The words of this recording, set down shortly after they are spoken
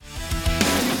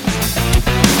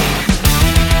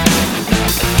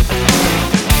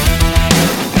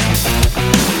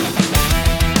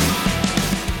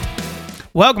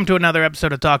Welcome to another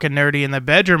episode of Talking Nerdy in the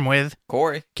Bedroom with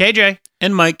Corey. KJ.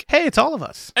 And Mike. Hey, it's all of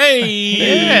us. Hey!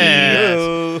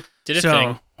 Yes. Did a So,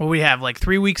 thing. what we have, like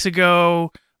 3 weeks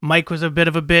ago, Mike was a bit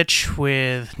of a bitch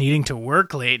with needing to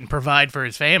work late and provide for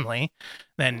his family.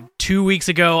 Then 2 weeks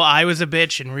ago, I was a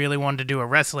bitch and really wanted to do a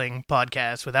wrestling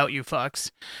podcast without you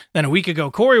fucks. Then a week ago,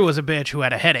 Corey was a bitch who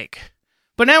had a headache.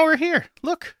 But now we're here.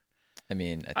 Look. I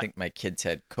mean, I think my kids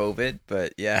had COVID,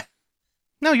 but yeah.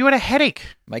 No, you had a headache.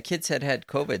 My kids had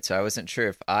COVID, so I wasn't sure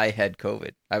if I had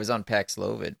COVID. I was on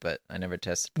Paxlovid, but I never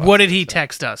tested positive. What did he so.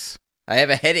 text us? I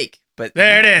have a headache, but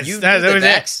There it is. You That knew was the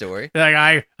it. backstory. Like,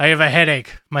 I have a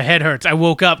headache. My head hurts. I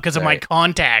woke up because of my Right.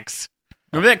 contacts.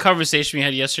 Remember that conversation we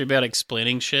had yesterday about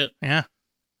explaining shit? Yeah.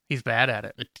 He's bad at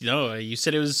it. No, you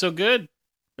said it was so good.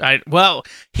 Well,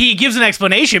 he gives an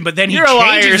explanation, but then he You're a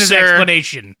liar, changes his sir.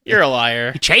 explanation. You're a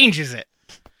liar. He changes it.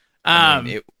 I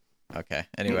mean, okay,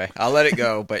 anyway, I'll let it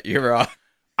go, but you're wrong.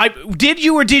 Did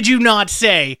you or did you not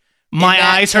say, my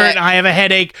that eyes hurt and I have a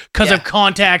headache because Yeah. of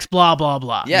contacts, blah, blah,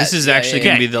 blah? Yeah. This is actually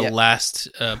going to be the yeah. last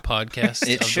podcast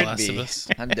It of should The Last be. of Us.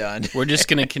 I'm done. We're just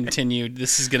going to continue.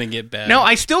 This is going to get bad. No,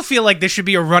 I still feel like this should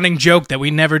be a running joke that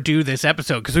we never do this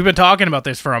episode because we've been talking about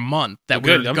this for a month. That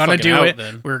Well, we're good. I'm going to fucking do out it.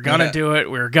 then. We're going to Yeah. do it.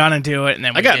 We're going to do it. And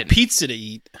then we I got didn't. pizza to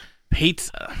eat.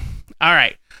 Pizza. All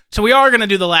right. So we are going to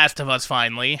do The Last of Us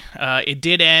finally. It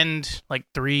did end like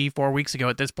 3-4 weeks ago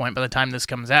at this point by the time this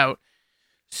comes out.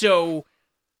 So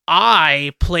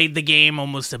I played the game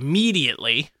almost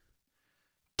immediately.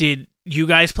 Did you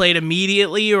guys play it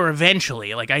immediately or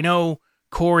eventually? Like, I know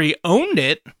Corey owned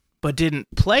it, but didn't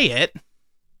play it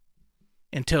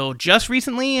until just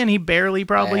recently, and he barely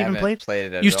probably I even haven't played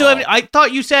it. At You still all. haven't? I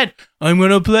thought you said, I'm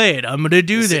going to play it. I'm going to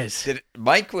do this.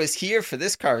 Mike was here for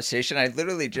this conversation. I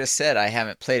literally just said I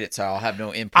haven't played it, so I'll have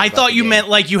no input. I about thought the you game. meant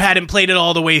like you hadn't played it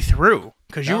all the way through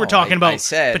because you No, were talking I about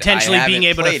said potentially I being haven't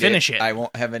able to played finish it. I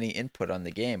won't have any input on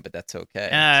the game, but that's okay.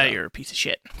 So. You're a piece of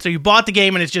shit. So you bought the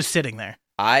game and it's just sitting there.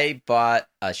 I bought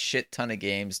a shit ton of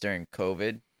games during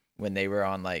COVID when they were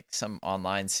on like some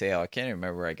online sale. I can't even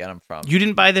remember where I got them from. You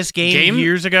didn't buy this game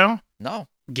years ago? No,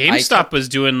 GameStop was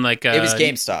doing like a... it was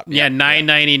GameStop. Yeah,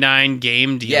 $9.99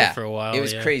 game deal Yeah, for a while. It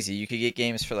was yeah. crazy. You could get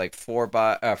games for like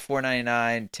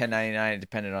 $4.99, $10.99,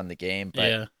 depending on the game. But,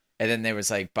 Yeah. and then there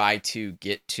was like buy two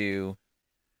get two.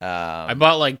 I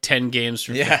bought like 10 games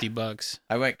for Yeah. $50.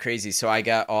 I went crazy, so I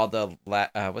got all the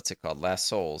what's it called? Last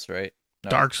Souls, right? No,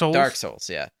 Dark Souls? Dark Souls,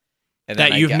 yeah. And then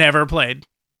That I you've got- never played.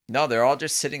 No, they're all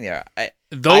just sitting there.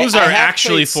 Those I are have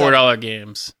actually played some- $4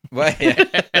 games. Well, yeah.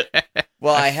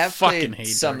 Well, I have fucking played hate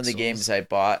some Dark of the Souls. games I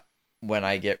bought when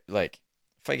I get like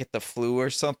if I get the flu or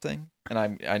something,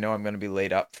 and I know I'm gonna be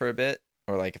laid up for a bit,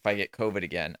 or like if I get COVID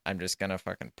again, I'm just gonna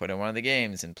fucking put in one of the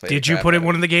games and play. Did you put in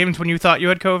one of the games when you thought you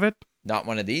had COVID? Not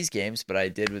one of these games, but I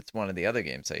did with one of the other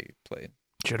games I played.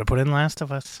 Should have put in Last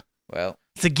of Us. Well,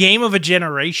 It's a game of a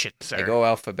generation, I sir. go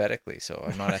alphabetically, so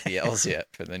I'm not at the L's yet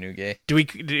for the new game. Do we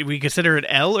consider it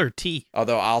L or T?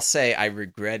 Although I'll say I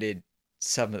regretted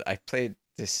I played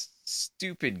this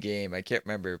stupid game. I can't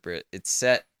remember, but it's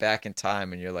set back in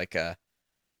time, and you're like a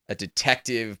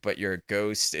detective, but you're a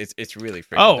ghost. It's really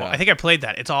freaking Oh, dumb. I think I played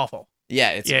that. It's awful. Yeah,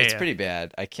 it's Yeah. pretty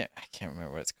bad. I can't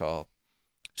remember what it's called.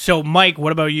 So, Mike,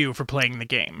 what about you for playing the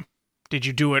game? Did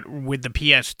you do it with the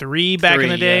PS3 back in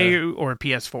the day or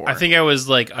PS4? I think I was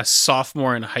like a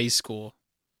sophomore in high school.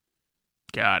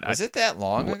 God, Was it that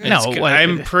long ago? No, It's- what-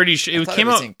 I'm pretty sure I it thought came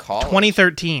was out. in college.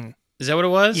 2013. Is that what it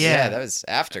was? Yeah. That was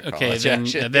after college. Okay, then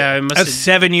actually. that must That's have.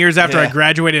 7 years after I Yeah.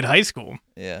 graduated high school.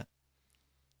 Yeah.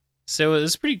 So it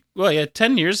was pretty. Well, yeah,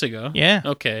 10 years ago. Yeah.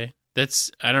 Okay,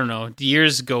 that's I don't know.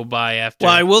 Years go by after.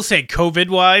 Well, I will say,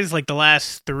 COVID-wise, like the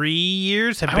last 3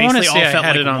 years have I want to basically say all I felt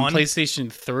had like it on one.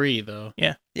 PlayStation 3 though.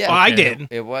 Yeah. Well, I okay. did.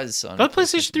 It was on But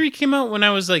PlayStation 3 came out when I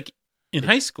was like in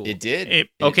high school. It did. It-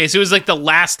 Okay, so it was like the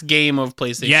last game of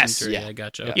PlayStation Yes. 3. Yeah. I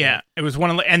gotcha. Yeah. Okay. Yeah, it was one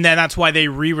of, and then that's why they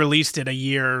re-released it a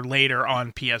year later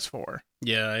on PS4.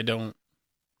 Yeah, I don't.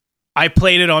 I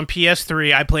played it on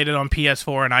PS3, I played it on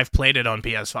PS4, and I've played it on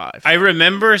PS5. I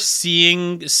remember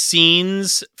seeing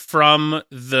scenes from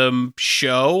the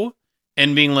show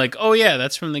and being like, "Oh yeah,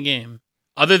 that's from the game."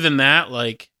 Other than that,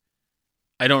 like,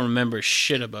 I don't remember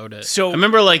shit about it. So- I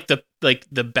remember like the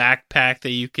backpack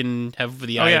that you can have for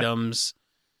the Oh, yeah. items.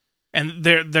 And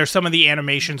there's some of the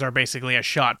animations are basically a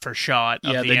shot for shot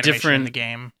of Yeah, the the animation in different- the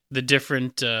game. The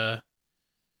different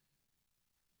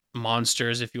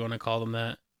monsters, if you want to call them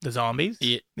that. The zombies,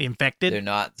 Yeah, the infected, They're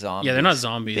not zombies. yeah, they're not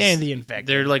zombies. and the infected.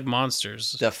 They're like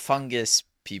monsters. The fungus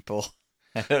people.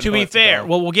 I don't To know be what to fair, call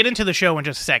well, we'll get into the show in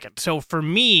just a second. So for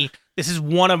me, this is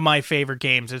one of my favorite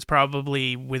games. It's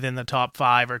probably within the top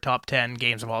 5 or top 10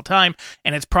 games of all time,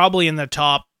 and it's probably in the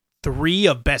top 3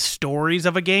 of best stories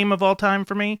of a game of all time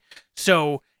for me.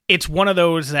 So it's one of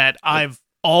those that I've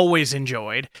always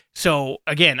enjoyed. So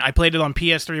again, I played it on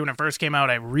PS3 when it first came out.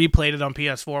 I replayed it on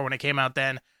PS4 when it came out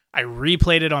then. I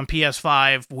replayed it on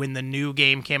PS5 when the new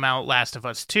game came out, Last of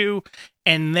Us 2.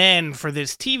 And then for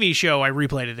this TV show, I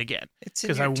replayed it again. It's in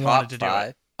because your I wanted top to do 5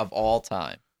 it. of all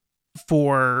time.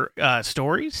 For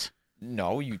stories?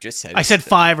 No, you just said I said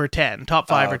 5 or 10. Top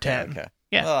 5 or okay, 10. Okay.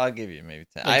 Yeah. Well, I'll give you maybe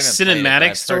 10. Like I haven't played it, but cinematic I've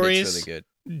heard stories? It's really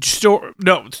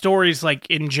good. Stories like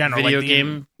in general. Video like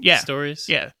game yeah, stories?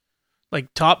 Yeah. Like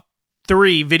top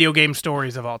 3 video game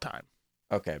stories of all time.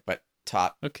 Okay, but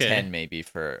top 10 maybe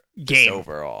for Game. just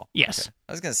overall. Yes. Okay.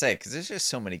 I was going to say, because there's just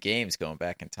so many games going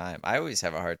back in time. I always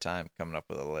have a hard time coming up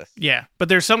with a list. Yeah, but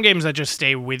there's some games that just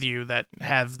stay with you that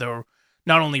have the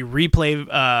not only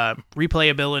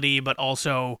replayability, but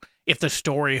also if the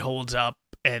story holds up.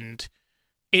 And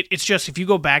it's just, if you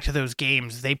go back to those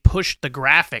games, they pushed the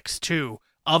graphics too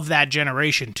of that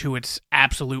generation to its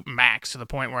absolute max, to the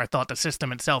point where I thought the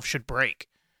system itself should break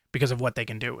because of what they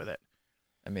can do with it.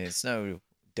 I mean, it's no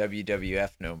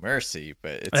WWF No Mercy,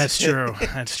 but it's... That's true.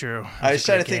 That's true. I was That's a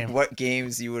trying to great think game. what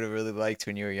games you would have really liked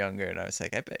when you were younger, and I was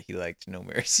like, I bet he liked No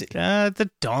Mercy. The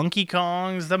Donkey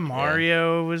Kongs, the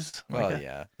Mario was. Well,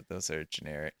 yeah, but those are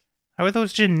generic. How are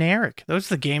those generic? Those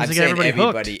are the games I'm that get saying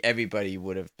everybody hooked. everybody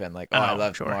would have been like, oh, I Oh,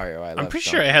 love sure. Mario. I love I'm pretty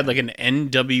sure I had like an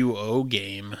NWO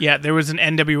game. Yeah, there was an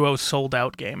NWO sold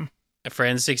out game. For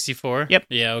N64? Yep.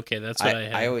 Yeah, okay, that's what I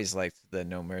had. I always liked the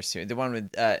No Mercy. The one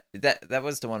with that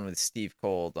was the one with Steve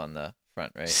Cold on the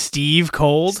front, right? Steve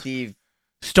Cold? Steve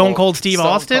Stone Cold Steve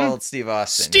Austin? Stone Cold Steve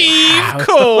Austin. Steve Wow.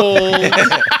 Cold!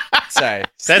 Sorry.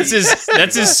 That's his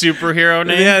superhero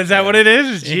name? Yeah, is that what it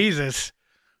is? Yeah. Jesus.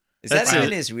 Is that's that it.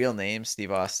 even his real name,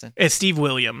 Steve Austin? It's Steve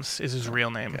Williams is his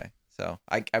real name. Okay. So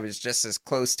I was just as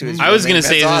close to his I real was name going to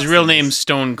say as is his real Austin's. name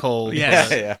Stone Cold. Yeah.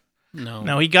 but Yeah. No.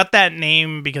 No, he got that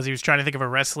name because he was trying to think of a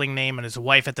wrestling name, and his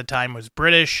wife at the time was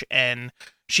British, and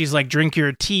she's like, drink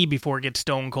your tea before it gets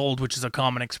stone cold, which is a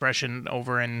common expression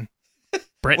over in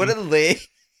Britain. What a lame.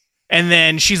 And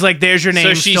then she's like, there's your name,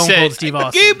 So she Stone said, Cold Steve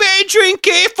Austin. You better drink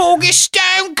it before it gets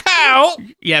stone cold.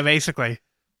 Yeah, basically.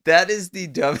 That is the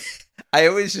dumb. I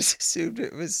always just assumed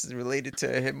it was related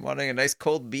to him wanting a nice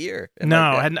cold beer. And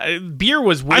No, like that- and, beer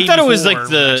was way I thought it was before like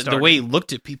when I the started. way he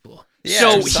looked at people. Yeah,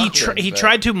 So or something, he but-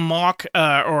 tried to mock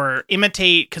or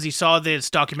imitate, because he saw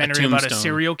this documentary about a tombstone.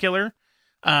 serial killer,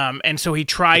 and so he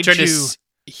tried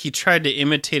He tried to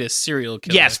imitate a serial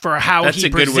killer. yes, for how That's he a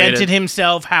good way presented to-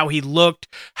 himself, how he looked,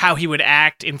 how he would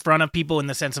act in front of people in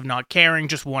the sense of not caring,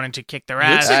 just wanting to kick their It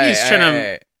looks ass. like he's Hey, trying hey, to-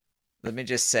 hey. Let me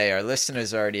just say, our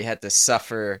listeners already had to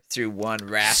suffer through one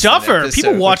wrestling Suffer. episode,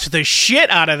 People watched the shit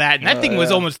out of that, and that Oh, thing was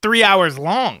yeah. almost 3 hours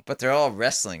long. but they're all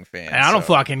wrestling fans. And I don't so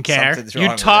fucking care. something's You wrong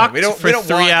with them. talked We don't- for we don't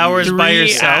 3 want you- hours by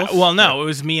yourself? Well, no, it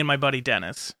was me and my buddy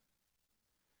Dennis.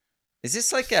 Is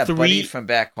this like a 3 buddy from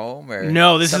back home, or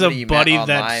No, this is a somebody you met buddy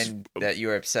online that you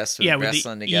were obsessed with Yeah, with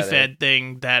wrestling the together? EFED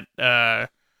thing that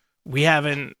we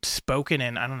haven't spoken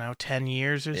in, I don't know, 10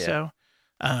 years or Yeah. so.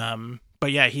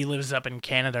 But yeah, he lives up in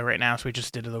Canada right now, so we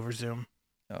just did it over Zoom.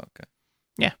 Oh,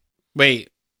 okay. Wait,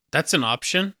 that's an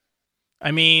option?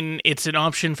 I mean, it's an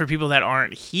option for people that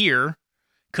aren't here,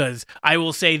 because I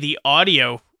will say the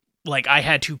audio, like, I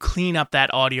had to clean up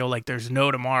that audio like there's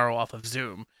no tomorrow off of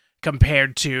Zoom,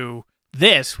 compared to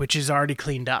this, which is already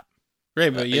cleaned up.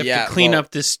 Right, but you have yeah, to clean well-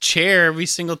 up this chair every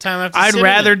single time I have to I'd sit in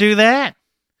rather it. do that.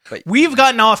 But We've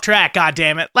gotten off track,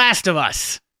 goddammit. Last of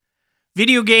Us.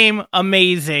 Video game,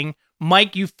 amazing.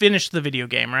 Mike, you finished the video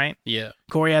game, right? Yeah.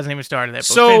 Corey hasn't even started it, but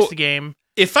So- finished the game.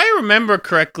 If I remember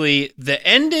correctly, the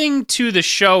ending to the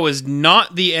show is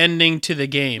not the ending to the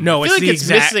game. No, I it's feel the like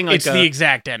exact. missing like it's the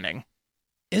exact ending,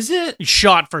 Is it?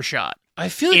 shot for shot. I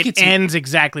feel like It it's ends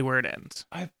exactly where it ends.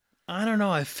 I don't know.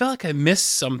 I feel like I missed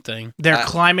something. They're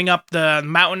climbing up the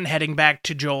mountain, heading back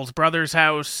to Joel's brother's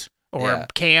house or Yeah.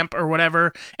 camp or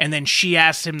whatever, and then she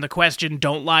asks him the question,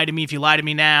 "Don't lie to me. If you lie to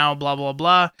me now, blah blah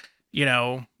blah. You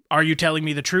know, are you telling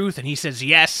me the truth?" And he says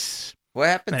yes. what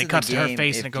happens? And it in cuts the to her game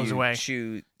face if and it goes you away.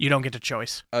 Choose... You don't get a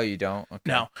choice. Oh, you don't. Okay.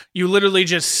 No, you literally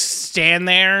just stand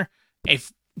there.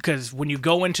 Because when you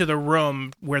go into the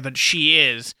room where she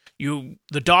is,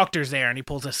 the doctor's there and he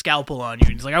pulls a scalpel on you.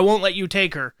 He's like, "I won't let you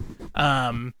take her."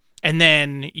 And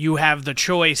then you have the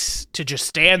choice to just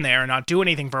stand there and not do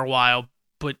anything for a while,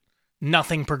 but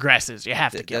nothing progresses. You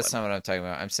have to kill That's him. not what I'm talking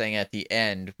about. I'm saying at the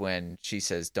end when she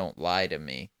says, "Don't lie to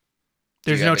me."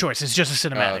 There's you no have a- choice. It's just a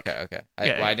Oh, cinematic. okay.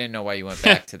 Yeah. I didn't know why you went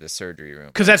back to the surgery room.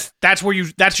 Because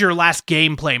that's your last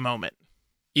gameplay moment.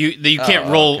 You can't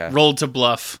Oh, okay. roll to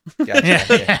bluff. Gotcha.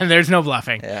 Yeah, there's no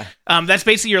bluffing. Yeah. That's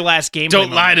basically your last game.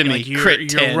 Don't lie to me, Like, you're crit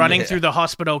 10. running Yeah. through the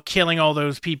hospital, killing all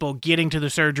those people, getting to the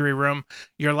surgery room.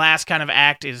 Your last kind of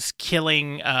act is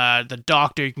killing the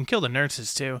doctor. You can kill the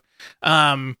nurses too.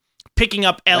 Picking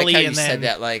up Ellie, like how you and then said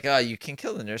that, like, oh, you can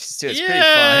kill the nurses too. It's pretty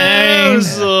yeah, it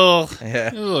was a little, fun.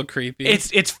 Yeah. a little creepy.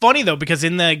 it's funny though, because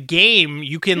in the game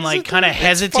you can like kind of It's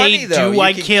hesitate. funny, though. Do You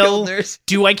I can kill? nurses.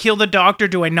 Do I kill the doctor?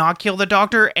 Do I not kill the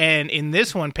doctor? And in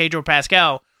this one, Pedro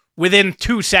Pascal, within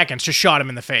 2 seconds, just shot him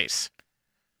in the face.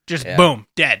 Just Yeah. boom,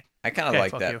 dead. I kind of Okay,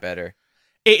 like fuck that you. better.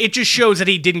 It just shows that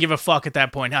he didn't give a fuck at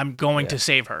that point. I'm going Yeah. to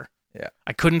save her. Yeah.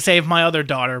 I couldn't save my other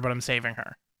daughter, but I'm saving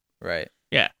her. Right.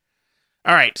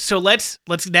 All right, so let's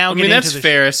now I get mean, into that's the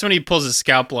fair. If somebody pulls a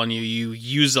scalpel on you, you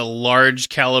use a large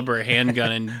caliber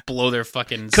handgun and blow their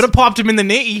fucking. Could have popped him in the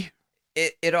knee.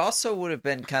 It also would have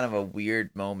been kind of a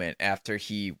weird moment after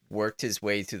he worked his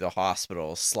way through the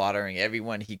hospital, slaughtering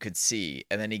everyone he could see,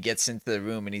 and then he gets into the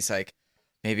room and he's like,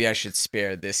 maybe I should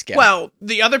spare this guy. Well,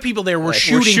 the other people there were Like, We're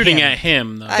shooting, shooting him. at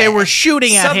him, though. They were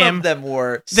shooting at some him. of them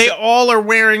were. They all are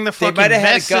wearing the They fucking might have had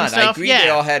a vests and gun. I stuff. agree Yeah. they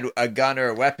all had a gun or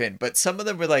a weapon, but some of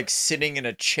them were like sitting in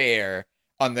a chair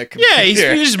on the computer. Yeah, he's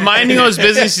just minding all his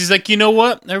business. He's like, you know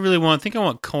what? I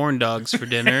want corn dogs for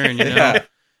dinner, and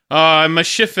Yeah. my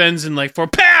shift ends in like 4.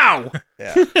 Pow!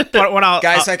 Yeah. But what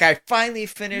Guy's like, I finally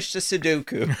finished the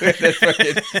Sudoku. And then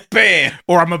fucking, bam!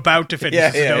 or I'm about to finish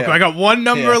Yeah, the yeah, Sudoku. yeah. I got one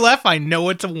number Yeah. left. I know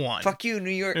it's a 1. Fuck you, New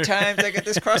York Times. I got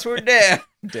this crossword down.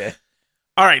 Dead.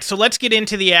 All right, so let's get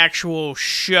into the actual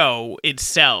show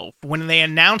itself. When they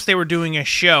announced they were doing a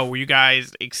show, were you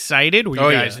guys excited? Were you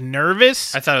Oh, guys yeah.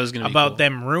 nervous I thought it was gonna be about cool.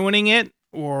 them ruining it,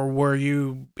 or were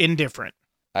you indifferent?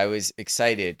 I was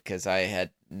excited because I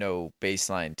had no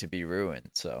baseline to be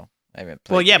ruined, so I haven't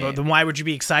played Well, yeah, the but game. then why would you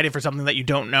be excited for something that you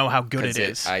don't know how good it 'Cause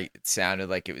is? It sounded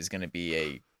like it was going to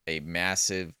be a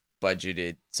massive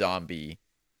budgeted zombie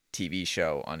TV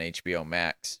show on HBO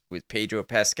Max with Pedro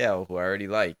Pascal, who I already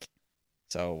like.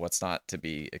 So what's not to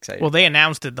be excited? Well, they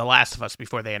announced it, The Last of Us,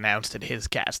 before they announced it, his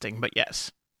casting, but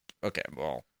yes. Okay,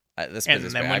 well, let's put And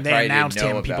this then way. when I they probably announced didn't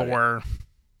know him, people about it. were,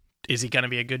 is he going to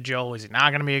be a good Joel? Is he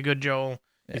not going to be a good Joel?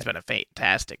 He's Yeah. been a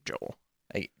fantastic Joel.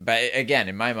 But again,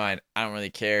 in my mind, I don't really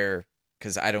care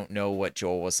because I don't know what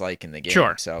Joel was like in the game.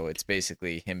 Sure. So it's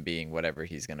basically him being whatever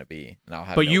he's going to be. And I'll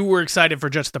have But no- you were excited for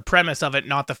just the premise of it,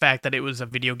 not the fact that it was a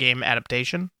video game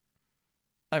adaptation?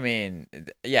 I mean,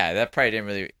 yeah, that probably didn't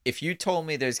really. If you told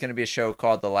me there's going to be a show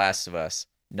called The Last of Us,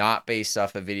 not based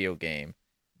off a video game,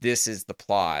 this is the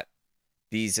plot,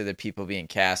 these are the people being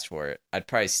cast for it, I'd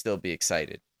probably still be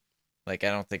excited. Like, I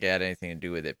don't think it had anything to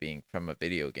do with it being from a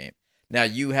video game. Now,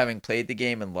 you having played the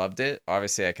game and loved it,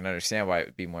 obviously I can understand why it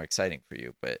would be more exciting for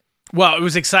you, but Well, it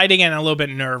was exciting and a little bit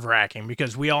nerve-wracking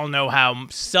because we all know how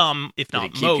some, if did it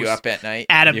not keep most, you up at night?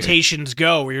 adaptations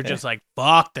go where you're just like,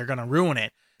 fuck, they're going to ruin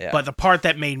it. Yeah. But the part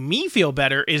that made me feel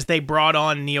better is they brought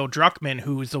on Neil Druckmann,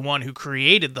 who's the one who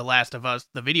created The Last of Us,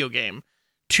 the video game,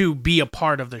 to be a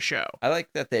part of the show. I like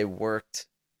that they worked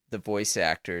the voice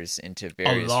actors into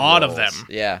various lot of roles. them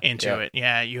Yeah, Into yeah. it.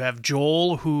 Yeah, you have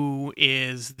Joel, who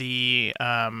is the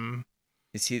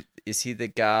Is he the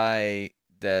guy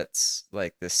that's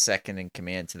like the second in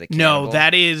command to the no, cannibal?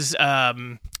 that is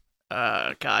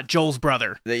Joel's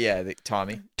brother.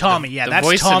 Tommy. Tommy, yeah, the that's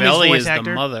voice Tommy's of Ellie voice is actor.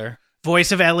 the mother.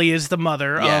 Voice of Ellie is the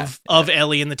mother Yeah, of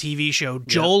Ellie in the TV show.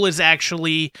 Joel is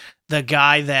actually the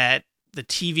guy that the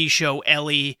TV show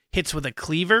Ellie hits with a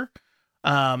cleaver.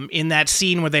 In that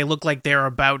scene where they look like they're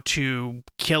about to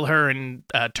kill her and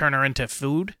turn her into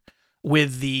food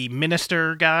with the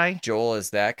minister guy. Joel is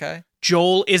that guy?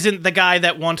 Joel isn't the guy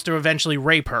that wants to eventually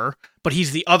rape her, but he's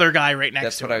the other guy right next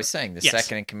That's to what her. I was saying. The Yes.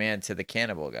 second in command to the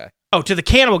cannibal guy. Oh, to the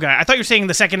cannibal guy. I thought you were saying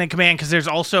the second in command because there's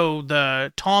also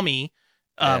the Tommy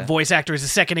Yeah. voice actor is the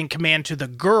second in command to the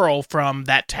girl from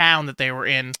that town that they were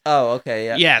in. Oh,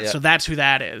 okay. Yeah. So that's who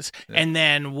that is. Yeah. And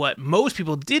then what most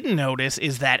people didn't notice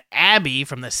is that Abby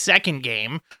from the second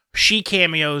game, she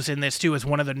cameos in this too as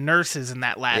one of the nurses in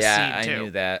that last I scene too.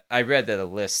 knew that. I read the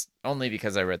list only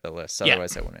because I read the list. Yeah.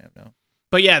 Otherwise, I wouldn't have known.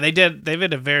 But yeah, they did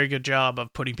a very good job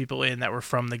of putting people in that were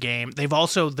from the game. They've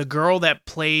also the girl that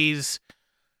plays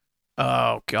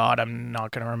oh god, I'm not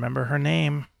going to remember her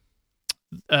name.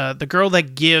 The girl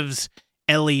that gives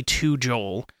Ellie to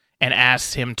Joel and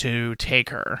asks him to take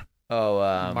her. Oh,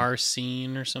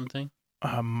 Marcine or something.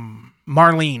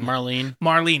 Marlene.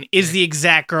 Marlene. Is the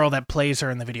exact girl that plays her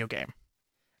in the video game.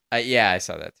 yeah, I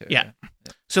saw that too. Yeah.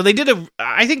 So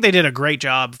I think they did a great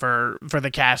job for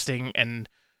the casting and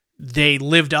they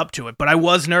lived up to it. But I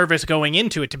was nervous going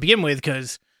into it to begin with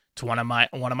because It's one of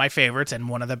my favorites and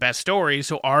one of the best stories.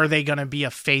 So are they going to be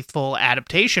a faithful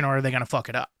adaptation, or are they going to fuck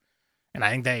it up? And I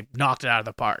think they knocked it out of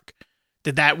the park.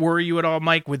 Did that worry you at all,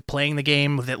 Mike, with playing the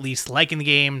game, with at least liking the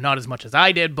game? Not as much as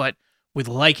I did, but with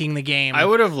liking the game. I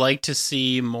would have liked to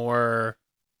see more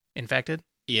Infected?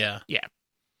 Yeah. Yeah.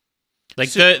 Like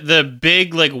So- the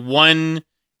big like one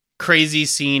crazy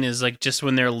scene is like just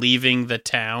when they're leaving the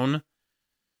town.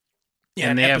 Yeah,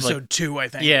 And in they have, episode like- 2, I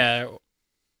think. Yeah.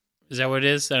 Is that what it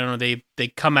is? I don't know. They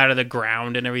come out of the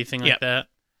ground and everything like Yep. that.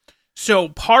 So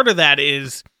part of that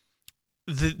is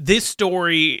this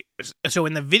story. So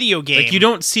in the video game, Like you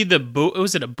don't see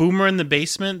was it a boomer in the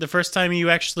basement? The first time you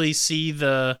actually see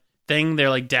the thing, they're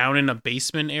like down in a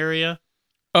basement area.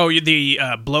 Oh, the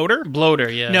bloater? Bloater,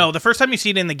 yeah. No, the first time you see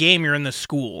it in the game, you're in the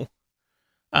school,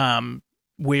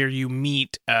 where you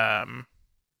meet, the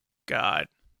guy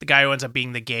who ends up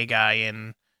being the gay guy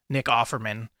in Nick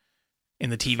Offerman in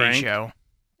the TV Frank? show.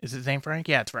 Is his name Frank?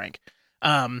 Yeah, it's Frank.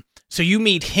 So you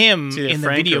meet him It's either in the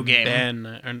Frank video or game. Ben.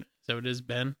 Or, is that what it is,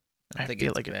 Ben? I think feel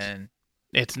it's like it's- Ben.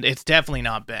 It's definitely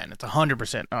not Ben. It's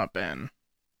 100% not Ben.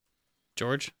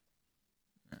 George?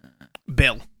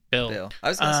 Bill. Bill. I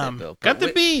was gonna say Bill. Got but the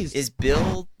wait, bees. Is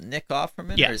Bill Nick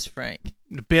Offerman Yeah. or is Frank?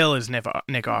 Bill is Nick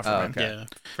Offerman. okay. Yeah.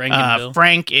 Frank and Bill.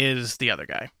 Frank is the other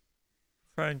guy.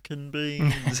 Frank and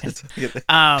Beans.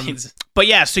 But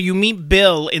yeah, so you meet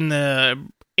Bill in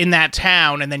that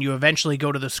town, and then you eventually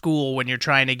go to the school when you're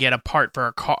trying to get a part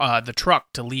for the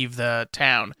truck to leave the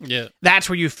town. Yeah. That's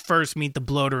where you first meet the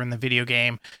bloater in the video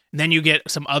game. And then you get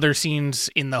some other scenes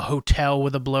in the hotel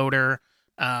with the bloater.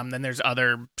 Then there's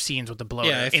other scenes with the bloater.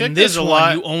 Yeah, I feel in like this there's a one,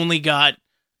 lot- you only got,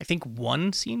 I think,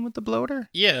 one scene with the bloater,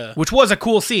 Yeah. which was a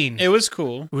cool scene. It was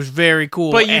cool. It was very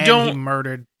cool. But you and don't- he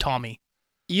murdered Tommy.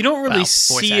 You don't really Well, voice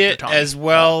see actor it Tommy. as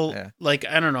well. Oh, yeah. Like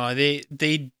I don't know, they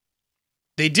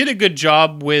did a good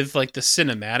job with like the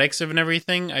cinematics of and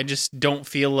everything. I just don't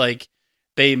feel like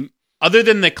they, other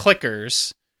than the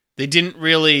clickers, they didn't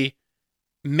really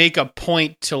make a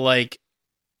point to like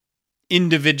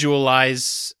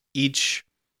individualize each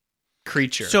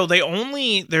creature. So there's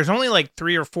only like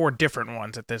 3 or 4 different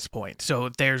ones at this point. So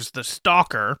there's the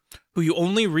stalker, who you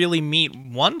only really meet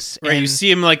once. right, you and-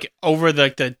 see him like over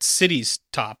the city's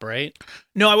top, right?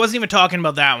 No, I wasn't even talking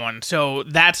about that one. So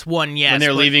that's one, yes. when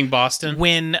they're but leaving Boston.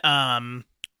 When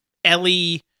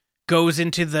Ellie goes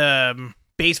into the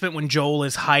basement when Joel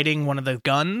is hiding one of the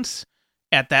guns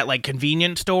at that like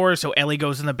convenience store. So Ellie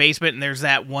goes in the basement, and there's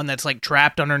that one that's like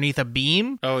trapped underneath a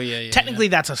beam. Oh yeah. Technically,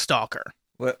 that's a stalker.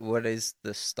 What is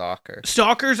the stalker?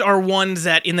 Stalkers are ones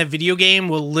that in the video game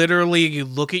will literally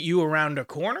look at you around a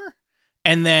corner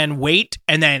and then wait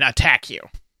and then attack you.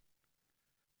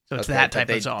 So it's Okay, that but type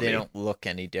of zombie. They don't look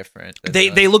any different. than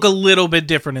They look a little bit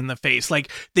different in the face.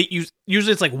 Like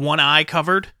usually it's like one eye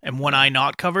covered and one eye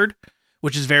not covered,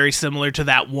 which is very similar to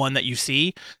that one that you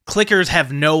see. Clickers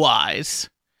have no eyes,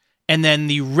 and then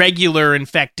the regular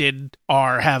infected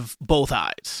have both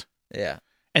eyes. Yeah.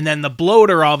 And then the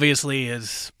bloater obviously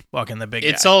is fucking the big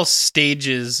It's guy. all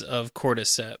stages of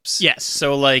cordyceps. Yes.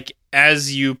 So like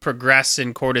as you progress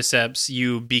in cordyceps,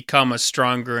 you become a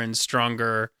stronger and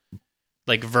stronger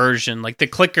like version. Like the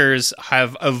clickers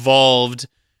have evolved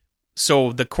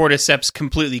so the cordyceps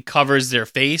completely covers their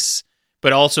face,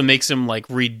 but also makes them like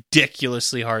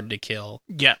ridiculously hard to kill.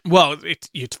 Yeah, well,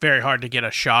 it's very hard to get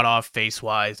a shot off face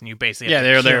wise, and you basically have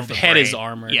to Their kill the head is brain.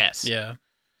 armored. Yes, Yeah.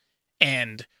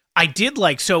 and I did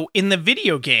so in the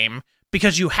video game,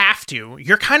 because you're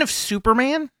kind of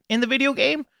Superman in the video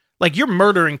game. Like you're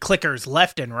murdering clickers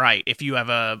left and right if you have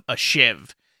a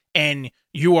shiv, and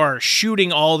you are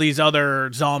shooting all these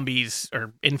other zombies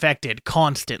or infected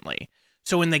constantly.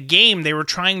 So in the game, they were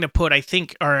trying to put, in the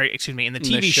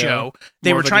TV show,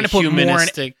 they More were of, like, trying a to put more.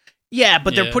 humanistic. Yeah,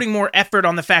 but they're Yeah. putting more effort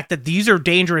on the fact that these are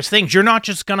dangerous things. You're not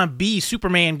just going to be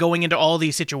Superman going into all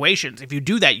these situations. If you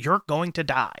do that, you're going to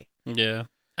die. Yeah.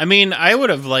 I mean, I would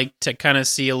have liked to kind of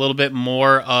see a little bit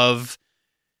more of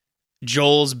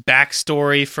Joel's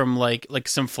backstory from like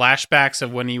some flashbacks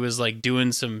of when he was like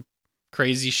doing some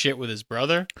crazy shit with his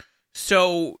brother.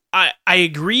 So I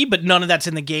agree, but none of that's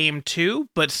in the game too.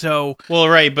 Well,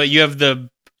 right, but you have the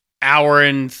hour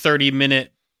and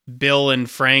 30-minute Bill and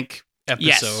Frank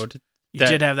episode you that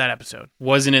did have that episode.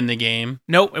 wasn't in the game.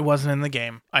 Nope, it wasn't in the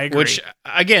game. I agree. Which,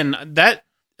 again, that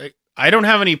I don't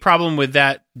have any problem with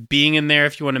that being in there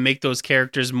if you want to make those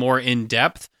characters more in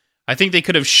depth. I think they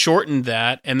could have shortened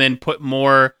that and then put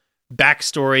more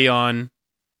backstory on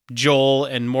Joel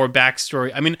and more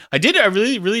backstory. I mean, I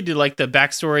really, really did like the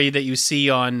backstory that you see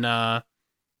on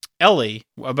Ellie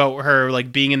about her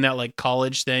like being in that like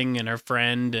college thing and her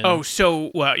friend. And Oh,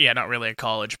 so well, yeah, not really a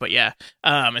college, but yeah,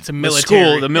 it's a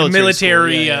school, the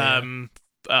military school.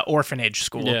 orphanage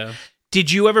school. yeah. Did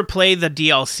you ever play the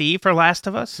DLC for Last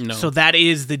of Us? No. So that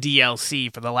is the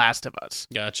DLC for The Last of Us.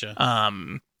 Gotcha.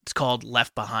 It's called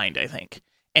Left Behind, I think.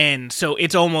 And so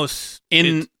it's almost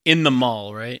In the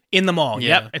mall, right? in the mall.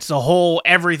 Yeah. Yep. It's the whole,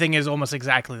 everything is almost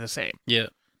exactly the same. Yeah.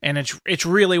 And it's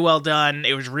really well done.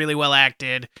 It was really well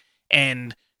acted.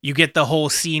 And you get the whole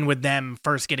scene with them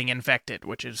first getting infected,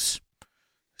 which is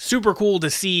super cool to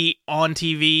see on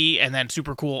TV and then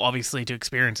super cool, obviously, to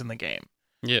experience in the game.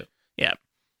 Yeah. Yeah.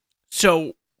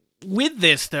 So with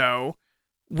this though,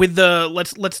 with the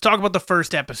let's talk about the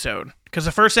first episode, because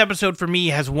the first episode for me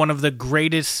has one of the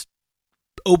greatest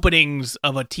openings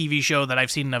of a TV show that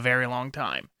I've seen in a very long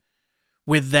time.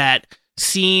 With that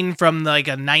scene from like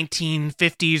a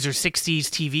 1950s or 60s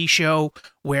TV show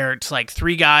where it's like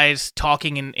three guys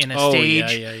talking in a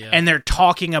stage, yeah. and they're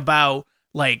talking about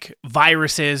like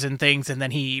viruses and things, and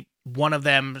then one of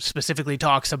them specifically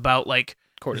talks about like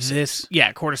Cordyceps.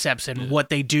 Cordyceps and what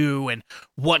they do and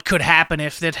what could happen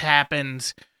if that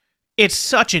happens. It's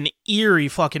such an eerie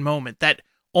fucking moment that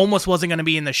almost wasn't going to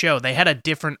be in the show. They had a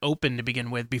different open to begin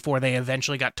with before they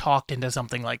eventually got talked into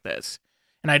something like this.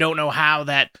 And I don't know how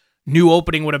that new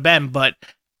opening would have been, but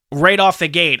right off the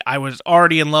gate, I was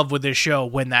already in love with this show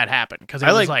when that happened, because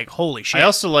I was like, holy shit. I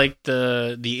also like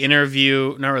the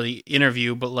interview, not really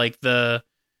interview, but like the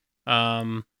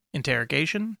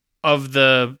interrogation of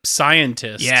the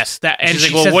scientist. Yes, that, and she's she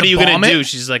like, "Well, says what are you gonna bomb it? do?"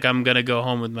 She's like, "I'm gonna go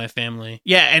home with my family."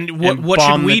 Yeah, and what should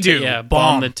bomb we the do? yeah,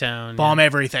 bomb the town. Bomb yeah.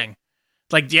 everything.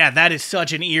 Like, yeah, that is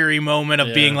such an eerie moment of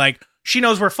Yeah. being like, she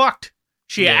knows we're fucked.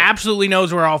 She Yeah. absolutely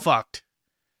knows we're all fucked.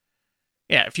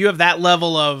 Yeah, if you have that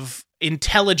level of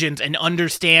intelligence and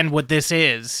understand what this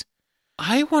is.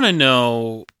 I want to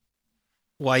know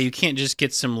why you can't just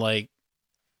get some like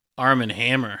Arm and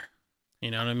Hammer.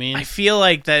 You know what I mean? I feel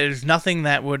like there's nothing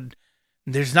that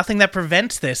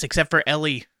prevents this except for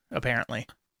Ellie, apparently.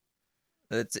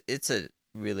 It's a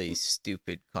really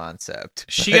stupid concept.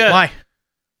 Why?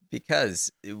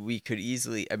 Because we could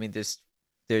easily. I mean, there's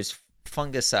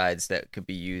fungicides that could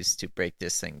be used to break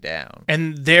this thing down.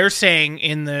 And they're saying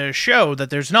in the show that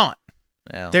there's not.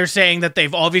 Well, They're saying that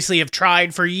they've obviously have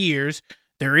tried for years.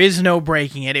 There is no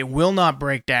breaking it. It will not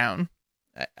break down.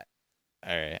 all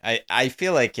right. I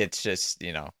feel like it's just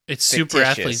it's super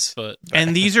fictitious. athlete's foot.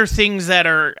 And these are things that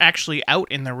are actually out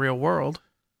in the real world.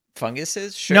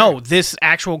 funguses. Sure. No, this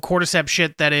actual cordyceps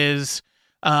shit that is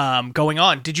going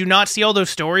on. Did you not see all those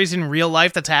stories in real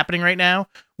life that's happening right now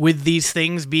with these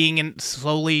things being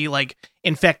slowly like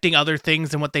infecting other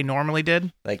things than what they normally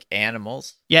did? like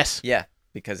animals. Yes. Yeah,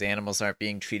 because animals aren't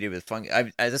being treated with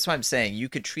fungi. That's what I'm saying. You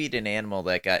could treat an animal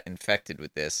that got infected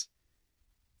with this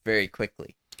very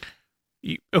quickly.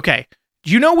 Okay.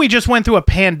 You know we just went through a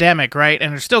pandemic, right?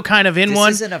 And they're still kind of in This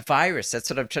one. isn't a virus. That's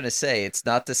what I'm trying to say. It's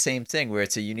not the same thing where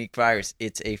it's a unique virus.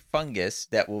 It's a fungus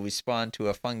that will respond to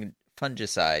a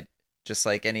fungicide just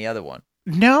like any other one.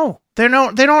 No, they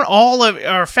don't all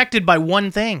are affected by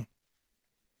one thing.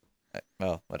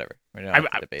 Well, whatever. We're not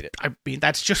going to debate it. I mean,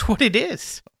 that's just what it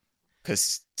is.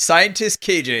 Because scientist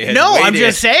KJ has No, weighed I'm in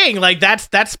just saying, like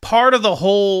that's part of the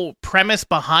whole premise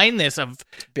behind this.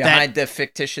 behind the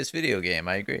fictitious video game.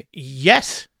 I agree.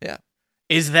 Yes. Yeah.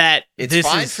 Is that It's this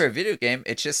fine is for a video game.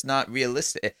 It's just not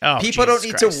realistic. Oh, People don't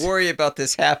Jesus need Christ. to worry about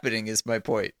this happening, is my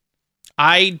point.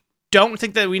 I don't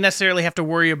think that we necessarily have to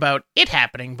worry about it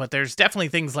happening, but there's definitely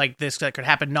things like this that could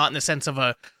happen, not in the sense of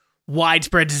a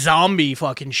widespread zombie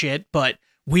fucking shit, but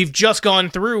we've just gone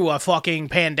through a fucking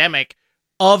pandemic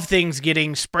of things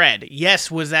getting spread.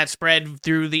 Yes, was that spread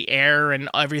through the air and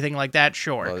everything like that?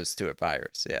 Sure. Opposed to a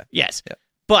virus, yeah. Yes. Yeah.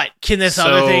 But can this So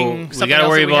other thing... we something got to else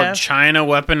worry that we about have? China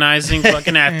weaponizing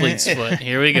fucking athlete's foot.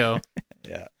 Here we go.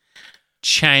 Yeah.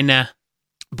 China.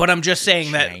 But I'm just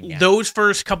saying China. that those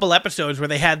first couple episodes where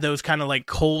they had those kind of like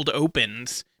cold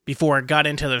opens before it got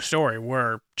into the story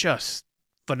were just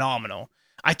phenomenal.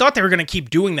 I thought they were going to keep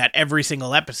doing that every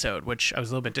single episode, which I was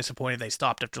a little bit disappointed they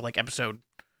stopped after like episode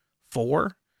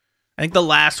 4. I think the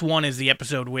last one is the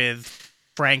episode with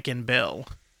Frank and Bill,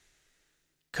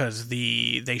 because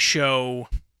they show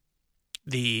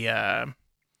the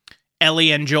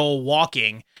Ellie and Joel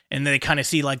walking, and they kind of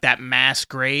see like that mass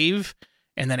grave,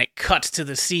 and then it cuts to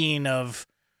the scene of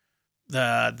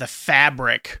the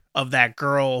fabric of that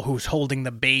girl who's holding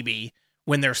the baby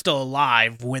when they're still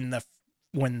alive, when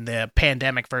the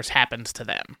pandemic first happens to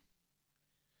them.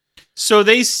 So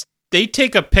they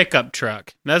take a pickup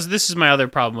truck. This is my other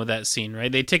problem with that scene,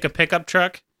 right? They take a pickup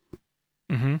truck.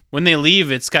 Mm-hmm. When they leave,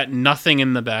 it's got nothing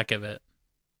in the back of it.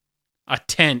 a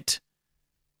tent.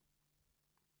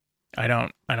 I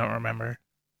don't remember.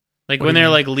 Like What when do you they're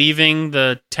mean? like leaving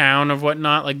the town of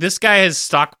whatnot. Like this guy has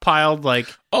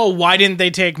stockpiled Oh, why didn't they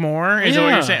take more? Is that what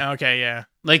Yeah. you're saying? Okay, yeah.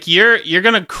 like you're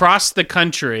gonna cross the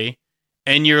country,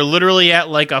 and you're literally at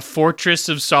like a fortress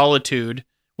of solitude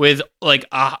with like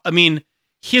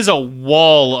he has a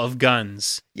wall of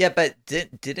guns. Yeah, but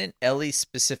didn't Ellie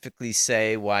specifically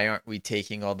say, why aren't we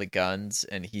taking all the guns?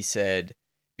 And he said,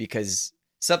 because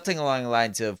something along the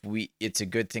lines of, it's a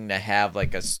good thing to have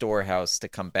like a storehouse to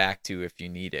come back to if you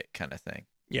need it, kind of thing.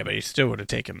 Yeah, but he still would have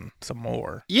taken some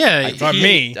more. Yeah, From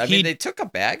me. I he- mean, they took a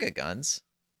bag of guns.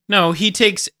 No, he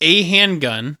takes a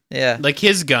handgun, Yeah. like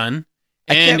his gun,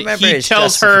 I can't and remember he his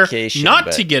tells her justification, not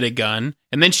but- to get a gun,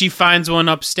 and then she finds one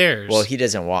upstairs. Well, he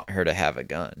doesn't want her to have a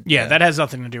gun. Yeah, that has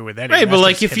nothing to do with anything. Right, but, That's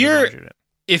like, just if him you're- don't shoot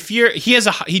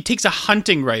it. he takes a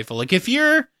hunting rifle. Like if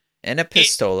you're, And a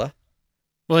pistola.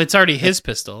 well, it's already his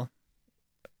pistol.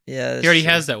 Yeah. He already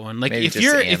has that one. Like Maybe if just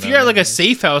you're ammo, at like a maybe.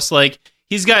 safe house, like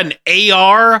he's got an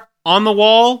AR on the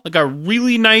wall, like a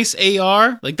really nice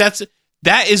AR. Like that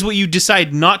is what you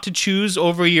decide not to choose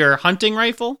over your hunting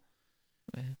rifle.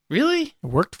 Really? It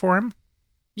worked for him.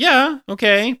 Yeah.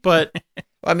 Okay, but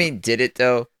I mean, did it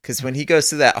though? Because when he goes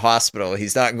to that hospital,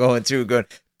 he's not going through going.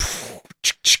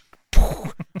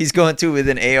 He's going through with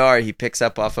an AR. He picks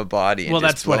up off a body. And Well,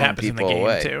 just that's what blowing happens in the people game,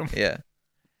 away. too. Yeah.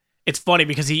 It's funny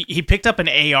because he picked up an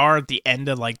AR at the end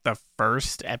of like the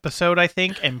first episode, I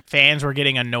think, and fans were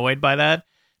getting annoyed by that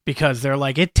because they're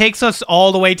like, it takes us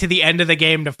all the way to the end of the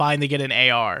game to finally get an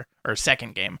AR or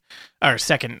second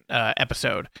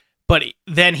episode. But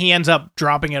then he ends up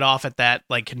dropping it off at that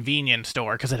like convenience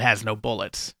store because it has no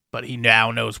bullets. But he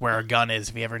now knows where a gun is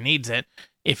if he ever needs it,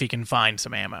 if he can find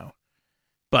some ammo.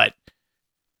 But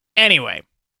anyway,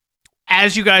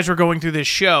 as you guys were going through this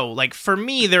show, like for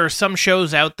me, there are some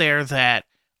shows out there that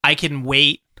I can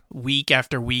wait week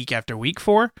after week after week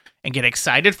for and get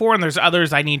excited for, and there's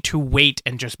others I need to wait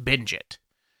and just binge it.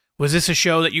 Was this a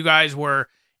show that you guys were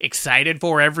excited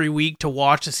for every week to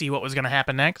watch to see what was going to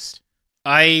happen next?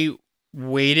 I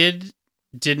waited,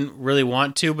 didn't really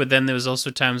want to, but then there was also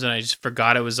times when I just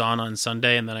forgot it was on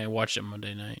Sunday, and then I watched it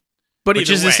Monday night. But Which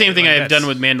either is the way, same thing like, I've done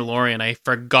with Mandalorian. I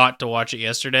forgot to watch it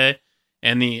yesterday,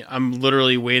 and I'm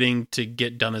literally waiting to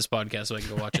get done this podcast so I can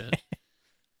go watch it. What about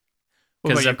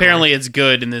Because you, apparently it's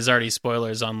good, and there's already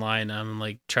spoilers online. I'm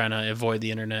like trying to avoid the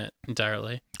internet entirely.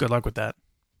 Corey? Good luck with that.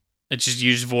 It's just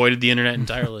you just avoided the internet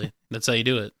entirely. That's how you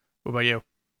do it. What about you?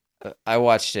 I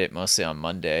watched it mostly on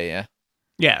Monday. Yeah.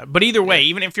 Yeah, but either way,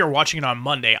 even if you're watching it on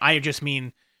Monday, I just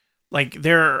mean, like,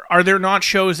 are there not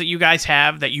shows that you guys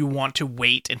have that you want to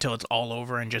wait until it's all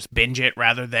over and just binge it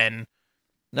rather than?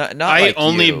 Not I like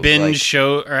only you, binge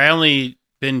like- I only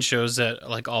binge shows that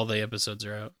like all the episodes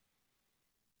are out.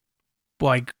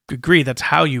 Well, I agree. That's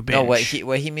how you binge. No,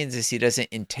 what he means is he doesn't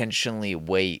intentionally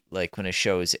wait, like when a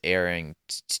show is airing,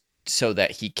 so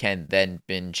that he can then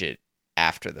binge it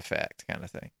after the fact, kind of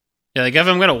thing. Yeah, like if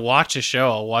I'm gonna watch a show,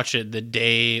 I'll watch it the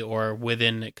day or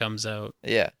within it comes out.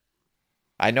 Yeah,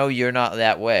 I know you're not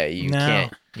that way. You No.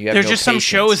 can't. You have There's no just some patience.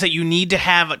 shows that you need to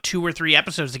have 2 or 3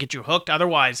 episodes to get you hooked.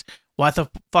 Otherwise, what's the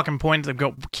fucking point of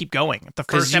keep going? If the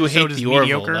Because first you episode hate is the Orville,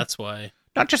 mediocre, that's why.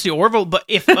 not just the Orville, but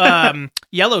if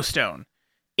Yellowstone,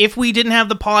 if we didn't have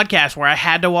the podcast where I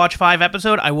had to watch 5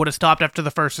 episodes, I would have stopped after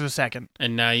the first or the second.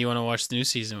 And now you want to watch the new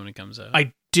season when it comes out.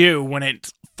 I do when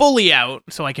it's fully out,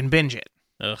 so I can binge it.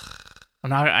 Ugh.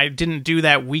 I didn't do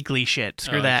that weekly shit.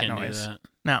 Screw Oh, I that can't do noise. that.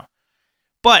 No,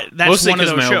 but that's Mostly one of because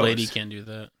those my shows. old lady can't do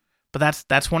that. But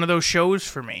that's one of those shows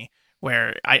for me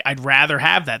where I'd rather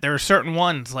have that. There are certain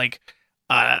ones like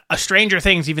a Stranger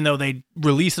Things, even though they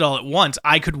release it all at once,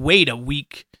 I could wait a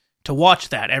week to watch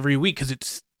that every week because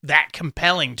it's that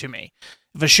compelling to me.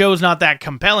 If a show's not that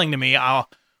compelling to me, I'll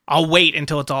wait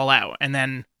until it's all out, and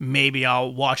then maybe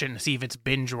I'll watch it and see if it's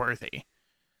binge worthy.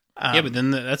 Yeah, but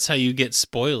then that's how you get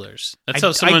spoilers. That's I-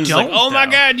 how someone's I like, don't, "Oh my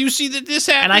though. god, you see that this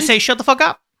happened?" and I say, shut the fuck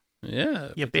up.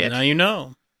 "Yeah, You but bitch. now you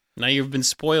know. Now you've been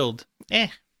spoiled."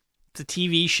 It's a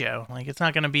TV show. Like, it's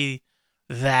not going to be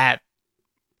that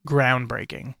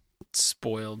groundbreaking.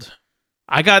 Spoiled.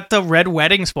 I got the Red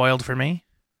Wedding spoiled for me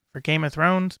for Game of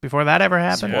Thrones before that ever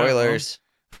happened. Spoilers.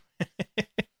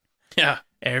 Yeah,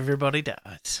 Everybody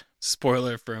dies.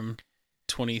 spoiler from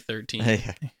 2013.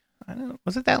 Yeah. I don't know.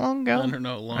 Was it that long I ago? don't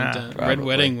know, a long Ah, time. Red probably.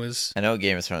 Wedding was. I know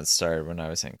Game of Thrones started when I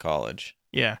was in college,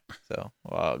 Yeah. so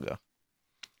a while ago.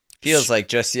 Feels like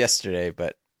just yesterday,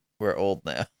 but we're old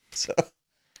now. So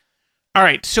All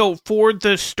right. So for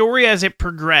the story as it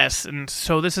progressed, and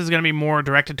so this is going to be more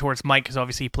directed towards Mike because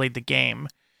obviously he played the game.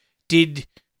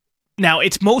 Now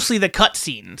it's mostly the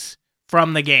cutscenes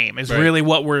from the game is Right. really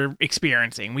what we're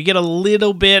experiencing. We get a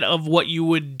little bit of what you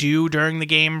would do during the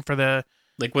game for the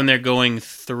Like when they're going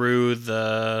through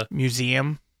the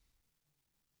museum.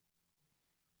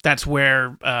 That's where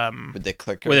With the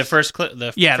clicker. where the first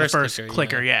the first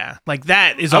clicker, yeah. Like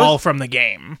that is I was- all from the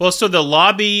game. Well, so the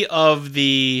lobby of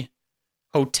the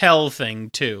hotel thing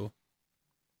too.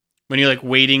 When you're like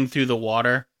wading through the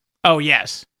water Oh,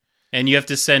 yes. and you have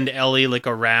to send Ellie like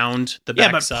around the Yeah,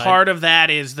 but backside. part of that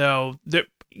is though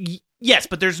yes,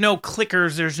 but there's no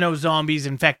clickers, there's no zombies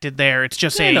infected there. It's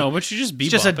just I know, but you just be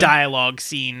it's just a dialogue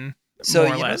scene. So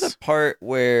more or you know less. the part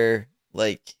where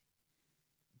like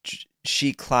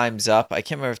she climbs up. I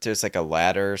can't remember if there's like a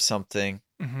ladder or something,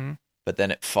 Mhm. but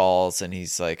then it falls, and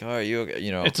he's like, "Oh, are you okay?"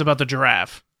 You know? It's about the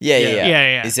giraffe. yeah.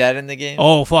 Yeah. Is that in the game?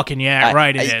 Oh, fucking yeah,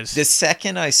 right, it is. The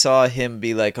second I saw him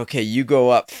be like, "Okay, you go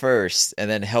up first, and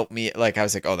then help me," like I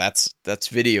was like, "Oh, that's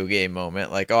video game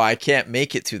moment." Like, "Oh, I can't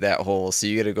make it through that hole, so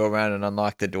you got to go around and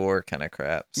unlock the door," kind of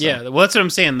crap. So, Yeah, well, that's what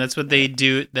I'm saying. That's what they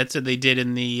do. That's what they did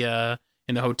in the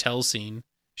hotel scene.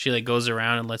 She like goes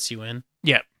around and lets you in.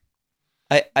 Yeah.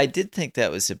 I did think that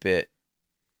was a bit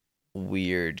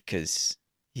weird because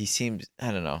he seems, I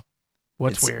don't know.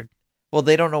 What's it's- weird? Well,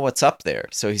 they don't know what's up there,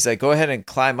 so he's like, "Go ahead and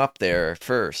climb up there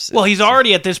first." Well, he's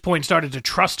already at this point started to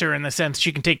trust her in the sense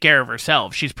she can take care of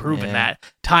herself. She's proven Yeah. that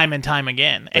time and time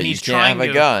again, But and you he's can't trying have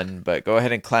to. a gun, but go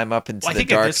ahead and climb up into Well, I the think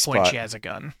dark at this point spot. she has a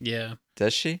gun. Yeah,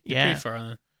 Does she? Yeah, pretty far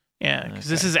on. yeah, because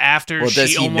this Okay. is after Well, does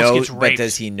she he almost know? gets But raped.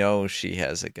 does he know she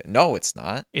has a gun? No, it's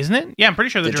not. Isn't it? Yeah, I'm pretty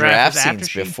sure the, The giraffe giraffe is after scene's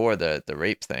she. before the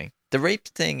rape thing. The rape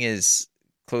thing is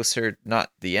closer,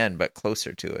 not the end, but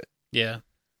closer to it. Yeah,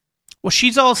 Well,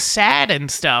 she's all sad and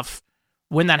stuff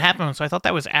when that happened, so I thought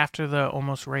that was after the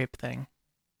almost rape thing.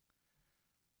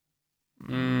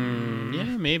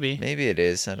 yeah, maybe. Maybe it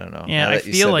is. I don't know. Yeah, Now I that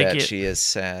you feel said like that, it- she is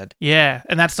sad. Yeah,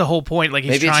 and that's the whole point. Like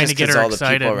he's Maybe it's trying just to get because her all the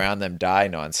excited. people around them die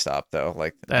nonstop, though.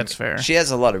 Like That's fair. She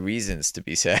has a lot of reasons to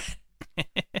be sad.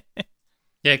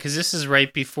 Yeah, because this is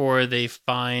right before they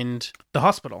find The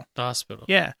hospital. the hospital.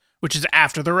 Yeah, which is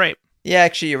after the rape. Yeah,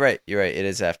 actually, you're right. You're right. It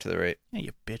is after the rape. Yeah,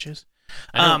 you bitches.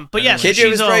 I don't- But I yeah, don't so know. KJ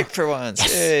she's was all- right for once.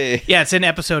 Yes. Yay. Yeah, it's in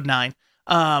episode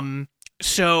 9.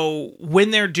 So when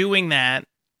they're doing that,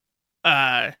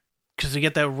 because we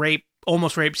get the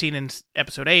almost rape scene in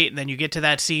episode 8, and then you get to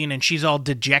that scene and she's all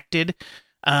dejected.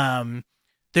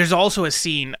 There's also a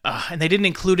scene, and they didn't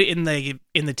include it in the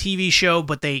TV show,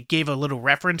 but they gave a little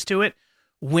reference to it.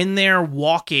 When they're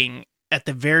walking at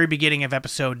the very beginning of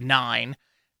episode 9,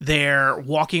 they're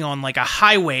walking on like a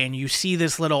highway, and you see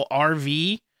this little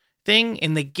RV thing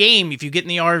in the game. If you get in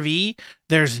the RV,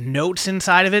 there's notes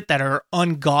inside of it that are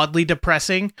ungodly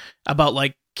depressing about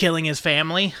like killing his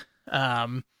family,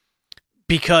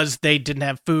 because they didn't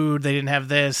have food, they didn't have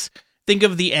this. Think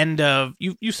of the end of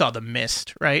you saw The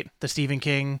Mist, right? The Stephen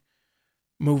King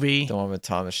movie. The one with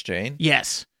Thomas Jane.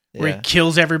 Yes, where Yeah. he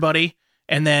kills everybody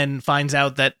and then finds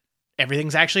out that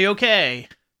everything's actually okay.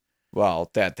 Well,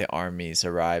 that the armies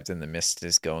arrived and the mist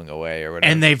is going away or whatever.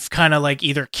 And they've kind of like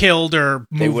either killed or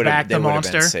moved back the they would have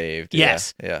monster. been saved.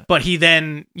 Yes. Yeah. But he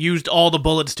then used all the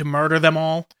bullets to murder them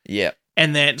all. Yeah.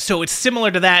 And then, so it's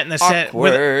similar to that in the sense.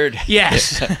 Awkward.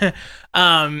 Yes.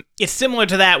 It's similar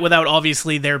to that without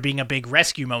obviously there being a big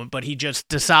rescue moment, but he just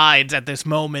decides at this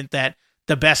moment that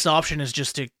the best option is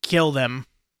just to kill them,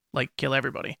 like kill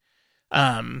everybody.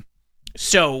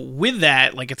 So with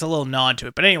that, like it's a little nod to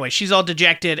it. But anyway, she's all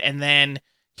dejected, and then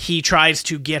he tries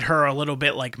to get her a little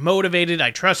bit like motivated.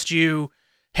 I trust you.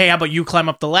 Hey, how about you climb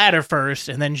up the ladder first?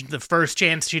 And then the first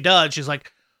chance she does, she's like,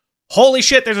 holy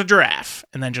shit, there's a giraffe,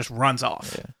 and then just runs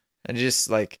off. Yeah. And just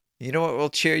like, you know what will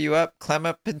cheer you up? Climb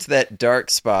up into that dark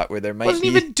spot where there It might wasn't be.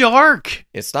 even dark.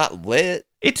 It's not lit.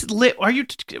 It's lit. Are you?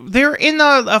 They're in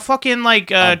a fucking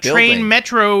like A train building.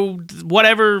 metro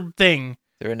whatever thing.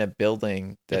 They're in a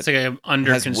building that It's like a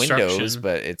under has construction. windows,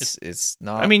 but it's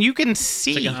not. I mean, you can It's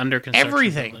see like an under construction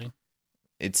everything. building.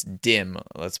 it's dim.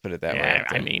 Let's put it that way. Yeah,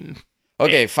 I think. mean,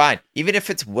 Okay, fine. Even if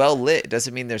it's well lit, it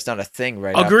doesn't mean there's not a thing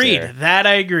right agreed. up there. That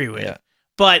I agree with. Yeah.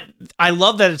 But I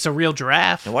love that it's a real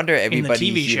giraffe. No wonder the everybody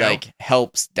TV he show. like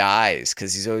helps dies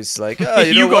because he's always like, oh,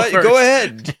 you know You go what? first." Go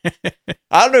ahead.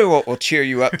 I don't know what will cheer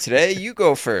you up today. You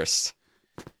go first.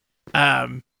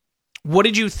 What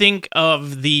did you think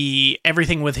of the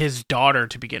everything with his daughter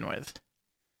to begin with,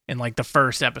 in like the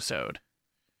first episode?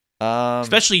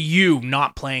 Especially you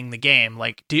not playing the game.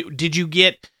 Like, did you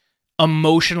get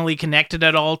emotionally connected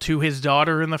at all to his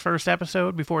daughter in the first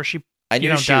episode before she? I you knew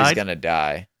know, she was died? gonna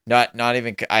die. Not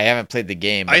even. I haven't played the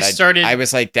game. But I started- I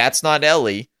was like, that's not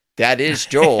Ellie. that is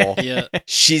Joel. Yeah.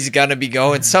 She's gonna be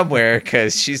going somewhere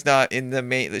because she's not in the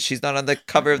main. She's not on the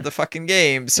cover of the fucking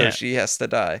game, so Yeah. she has to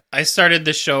die. I started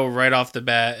the show right off the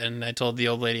bat, and I told the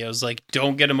old lady, I was like,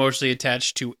 don't get emotionally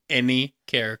attached to any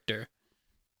character.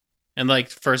 And like,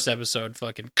 first episode,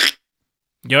 fucking,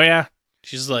 Oh yeah.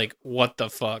 she's like, what the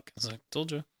fuck? I was like,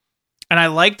 told you. And I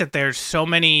like that there's so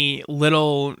many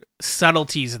little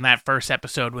subtleties in that first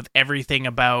episode with everything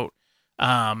about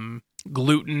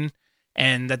gluten,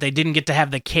 and that they didn't get to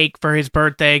have the cake for his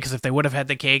birthday because if they would have had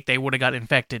the cake, they would have got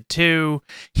infected too.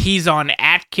 He's on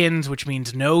Atkins, which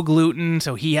means no gluten,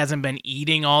 so he hasn't been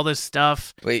eating all this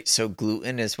stuff. Wait, so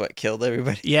gluten is what killed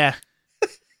everybody? Yeah.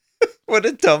 What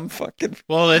a dumb fucking.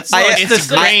 Well, it's it's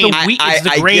the grain. wheat. It's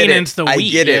the I grain get it. and it's the I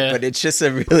wheat. get it, Yeah. but it's just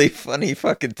a really funny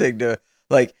fucking thing to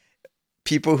like.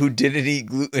 People who didn't eat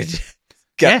gluten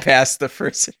got Yeah. past the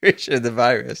first iteration of the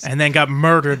virus. And then got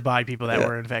murdered by people that Yeah.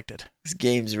 were infected. This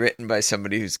game's written by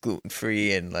somebody who's gluten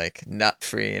free and like nut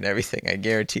free and everything. I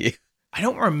guarantee you. I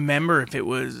don't remember if it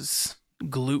was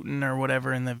gluten or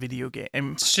whatever in the video game.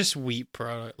 It's just wheat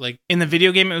product. Like, In the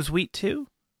video game, it was wheat too.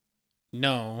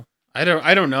 no, I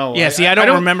don't know. Yeah, see, I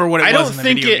don't remember what it I was don't in the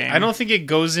think video it. game. I don't think it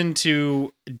goes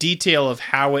into detail of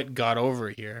how it got over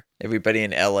here. Everybody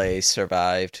in LA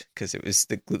survived because it was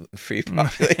the gluten free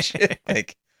population.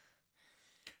 Like,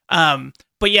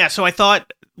 But yeah, so I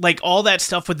thought like all that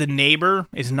stuff with the neighbor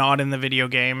is not in the video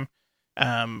game.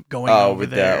 Going over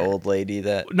with there, that old lady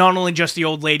that. not only just the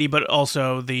old lady, but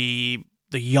also the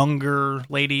younger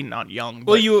lady, not young,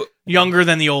 Well, but younger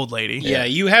than the old lady. yeah,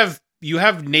 you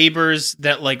have neighbors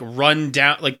that like run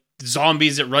down, like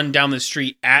zombies that run down the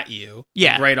street at you. like,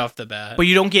 Yeah. right off the bat. But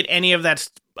you don't get any of that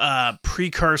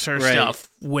precursor Right. stuff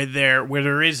where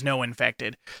there is no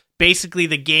infected. Basically,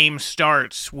 the game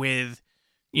starts with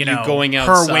you know going her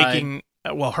outside.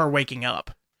 her waking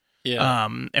up, yeah.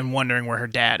 and wondering where her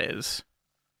dad is.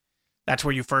 That's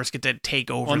where you first get to take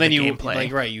over Well, and then the you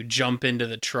gameplay. you jump into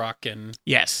the truck and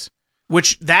Yes,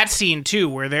 which that scene too,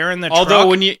 where they're in the although truck,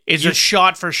 when you is a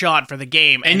shot for shot for the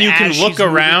game, and you as can she's look moving-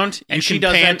 around and you she can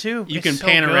does pan, that too. You It's can so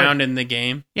pan good. around in the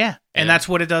game. Yeah, and Yeah. that's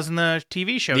what it does in the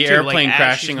TV show. The too. airplane like, as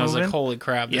crashing, she's I was like, moving. holy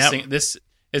crap! This Yep. thing, this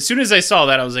as soon as I saw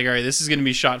that, I was like, all right, this is gonna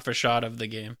be shot for shot of the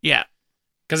game. Yeah,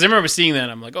 Because I remember seeing that,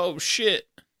 I'm like, oh shit.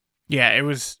 yeah, it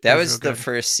was. That it was real the good.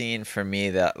 first scene for me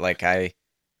that like I.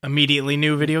 Immediately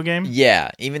new video game. Yeah,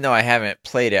 even though I haven't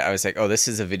played it, I was like, "Oh, this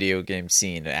is a video game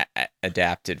scene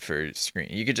adapted for screen."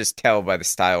 You could just tell by the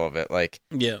style of it, like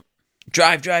Yeah.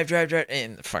 drive,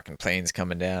 and the fucking plane's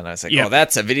coming down. I was like, Yeah. "Oh,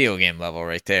 that's a video game level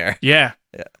right there." Yeah.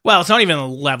 Yeah. Well, it's not even a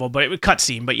level, but it was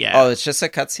cutscene. But yeah, Oh, it's just a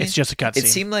cutscene. it's just a cutscene. It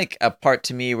seemed like a part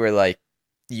to me where like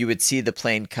you would see the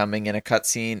plane coming in a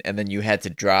cutscene, and then you had to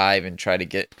drive and try to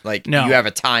get like No. you have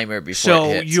a timer before. So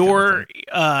it hits, you're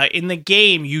kind in the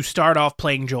game. You start off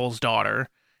playing Joel's daughter,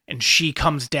 and she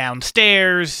comes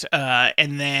downstairs,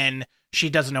 and then she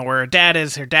doesn't know where her dad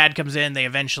is. Her dad comes in. They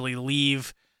eventually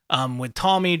leave with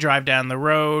Tommy, drive down the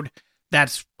road.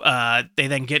 That's they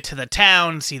then get to the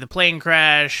town, see the plane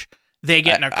crash. They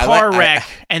get in a I car like- wreck,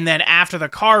 and then after the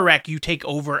car wreck, you take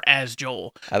over as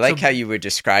Joel. I like So- how you were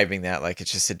describing that like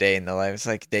it's just a day in the life. It's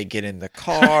like they get in the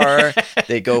car,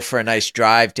 they go for a nice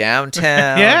drive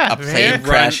downtown. Yeah, a plane man.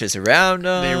 crashes around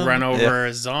them. They run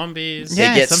over zombies. They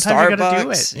Yeah, get sometimes you Starbucks. gotta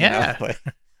do it. you Yeah.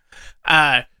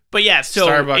 know? But yeah, so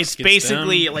Starbucks it's gets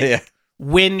basically down. like Yeah.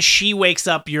 when she wakes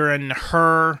up, you're in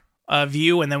her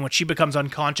view, and then when she becomes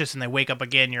unconscious and they wake up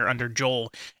again, you're under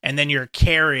Joel, and then you're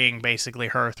carrying basically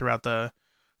her throughout the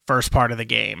first part of the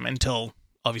game until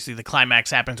obviously the climax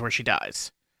happens where she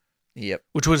dies, Yep.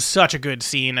 which was such a good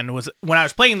scene, and was when I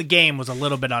was playing the game was a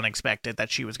little bit unexpected that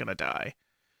she was gonna die.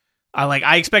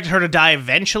 I expected her to die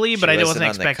eventually, but She I wasn't on the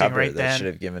expecting cover. right They should then.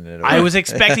 have given it away. I was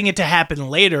expecting it to happen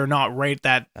later, not right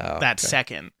that Oh, that okay.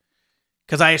 second,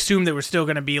 because I assumed there was still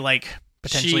gonna be like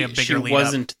potentially a bigger she lead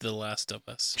wasn't The Last of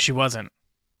Us. up. She wasn't.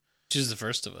 She was the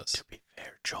first of us. To be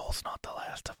fair, Joel's not the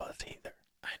last of us either.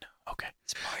 I know. Okay.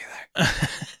 Spoiler.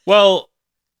 Well,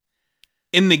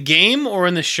 in the game or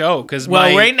in the show? Because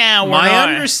Well, right now we're my not-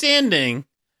 understanding,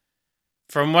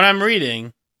 from what I'm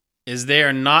reading, is they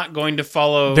are not going to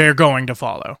follow. They're going to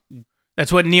follow.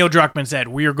 That's what Neil Druckmann said.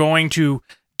 We are going to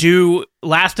do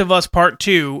Last of Us Part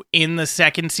 2 in the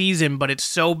second season, but it's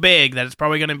so big that it's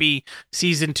probably going to be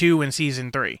Season 2 and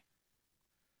Season 3.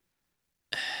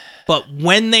 But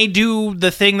when they do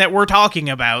the thing that we're talking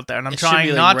about, and I'm It should trying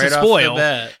be, like, not right to off the spoil,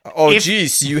 bat. Oh, If-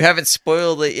 jeez, you haven't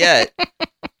spoiled it yet.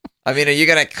 I mean, are you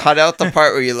gonna cut out the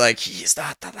part where you're like, he's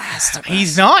not the last of us?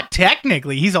 He's not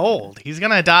technically. He's old. He's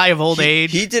gonna die of old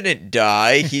age. He didn't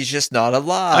die. He's just not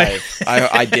alive.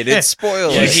 I didn't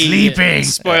spoil Yeah, it. he- sleeping.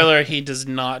 Spoiler: he does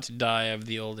not die of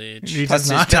the old age. He Plus, does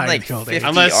there's not been die like of old 50 age.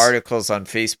 Unless- articles on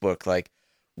Facebook like,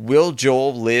 will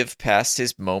Joel live past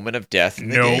his moment of death in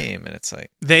the Nope. game? And it's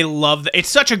like, They love it's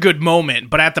such a good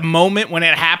moment, but at the moment when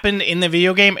it happened in the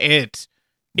video game, it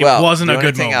wasn't the a only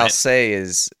good thing moment. I'll say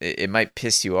is it might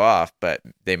piss you off, but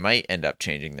they might end up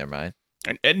changing their mind.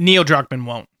 Neil Druckmann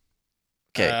won't.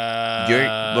 Okay.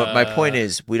 But my point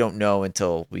is, we don't know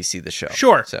until we see the show.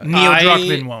 Sure, So, Neil I-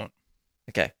 Druckmann won't,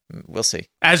 okay, we'll see.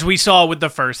 as we saw with the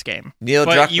first game. Neil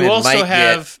But Druckmann you also might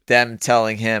have- get them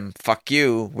telling him, "Fuck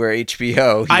you, we're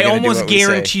HBO." You're I gonna do almost what we say."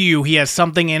 guarantee you he has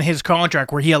something in his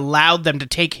contract where he allowed them to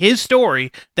take his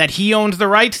story that he owns the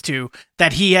rights to,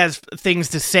 that he has things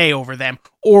to say over them,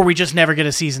 or we just never get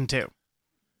a season 2.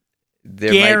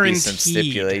 there might be some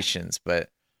Guaranteed. stipulations, but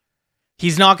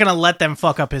He's not going to let them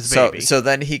fuck up his baby. so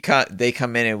then they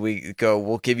come in and we go,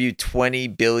 "We'll give you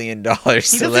 $20 billion he to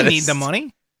doesn't let need us." the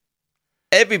money.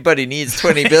 Everybody needs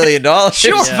 $20 billion.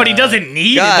 Sure, Yeah. but he doesn't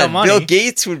need the God, money. Bill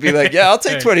Gates would be like, "Yeah, I'll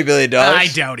take $20 billion." I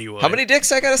doubt he would. How many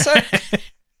dicks I gotta suck?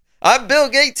 I'm Bill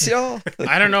Gates, y'all.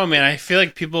 I don't know, man. I feel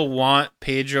like people want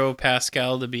Pedro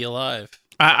Pascal to be alive,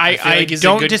 I feel like he's a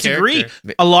don't good disagree.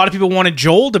 character. A lot of people wanted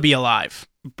Joel to be alive.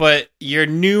 but your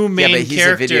new main Yeah, but he's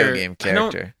character, a video game I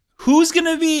don't- character. Who's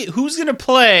gonna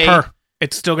play? Her.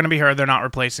 It's still going to be her. They're not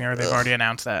replacing her. They've already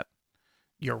announced that.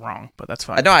 You're wrong, but that's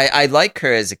fine. I like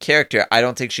her as a character. I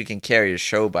don't think she can carry a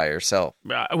show by herself.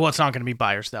 Well, it's not going to be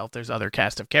by herself. There's other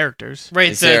cast of characters.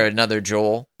 Right? Is there another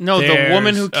Joel? the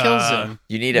woman who There's, kills him.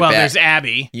 You need a Well, there's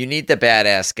Abby. You need the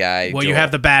badass guy. Well, you Joel.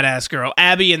 have the badass girl,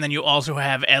 Abby, and then you also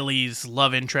have Ellie's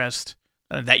love interest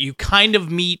that you kind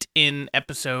of meet in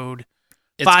episode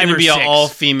It's 5 gonna or be 6. an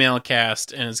all-female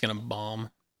cast, and it's gonna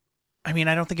bomb. I mean,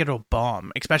 I don't think it'll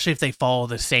bomb, especially if they follow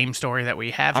the same story that we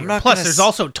have. I'm here. not Plus, gonna there's s-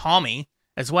 also Tommy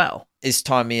as well. Is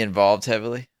Tommy involved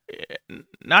heavily?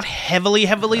 Not heavily.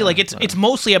 Like it's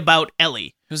mostly about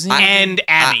Ellie and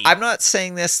Abby. I'm not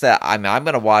saying this that I'm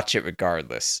gonna watch it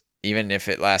regardless, even if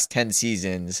it lasts 10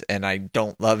 seasons and I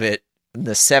don't love it. In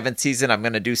the 7th season, I'm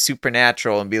gonna do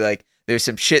Supernatural and be like, there's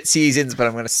some shit seasons, but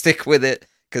I'm gonna stick with it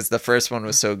because the first one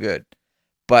was so good.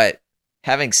 But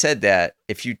having said that,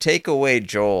 if you take away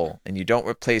Joel and you don't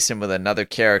replace him with another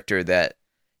character that,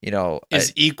 you know,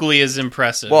 is equally as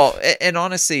impressive. well, and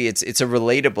honestly, it's a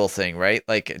relatable thing, right?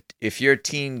 Like if you're a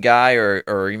teen guy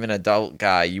or even adult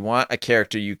guy, you want a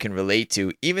character you can relate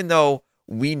to, even though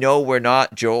we know we're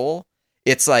not Joel.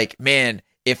 It's like, man,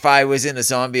 if I was in a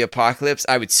zombie apocalypse,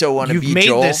 I would so want to You've be made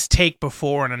Joel. this take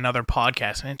before in another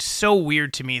podcast, and it's so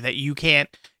weird to me that you can't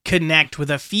connect with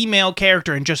a female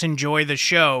character and just enjoy the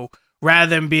show rather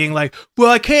than being like,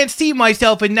 well, I can't see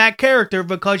myself in that character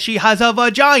because she has a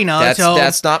vagina. so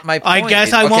That's not my point. I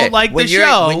guess I won't like when the you're-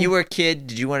 show. When you were a kid,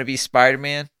 did you want to be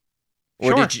Spider-Man?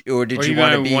 Or Sure. did Or you you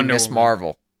want to wanted be Wonder Miss Woman.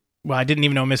 Marvel? Well, I didn't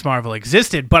even know Miss Marvel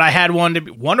existed, but I had one to be.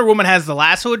 Wonder Woman has the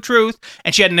lasso of truth,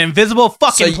 and she had an invisible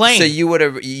fucking plane. So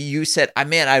you said,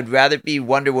 man, I'd rather be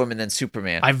Wonder Woman than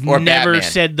Superman. I've or never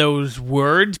Batman. said those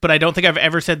words, but I don't think I've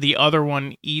ever said the other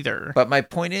one either. But my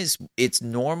point is, it's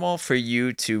normal for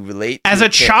you to relate to As a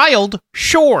kid- child,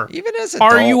 sure. even as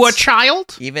Are you a adults,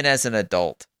 child? even as an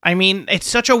adult. I mean, it's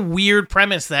such a weird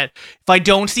premise that if I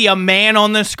don't see a man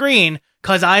on the screen,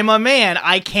 because I'm a man,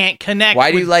 I can't connect. Why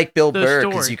do you with- like Bill the Burr?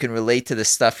 Because story. you can relate to the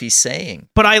stuff he's saying.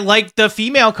 But I like the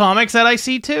female comics that I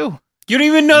see too. you don't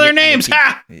even know their Nikki- names.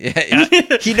 Ha!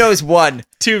 Yeah, he knows one.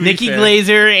 To be Nikki fair.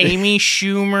 Glazer, Amy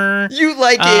Schumer. You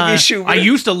like Amy Uh, Schumer? I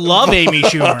used to love Amy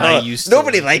Schumer. I used to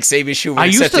Nobody like- likes Amy Schumer I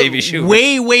used except to Amy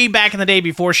Schumer. way back in the day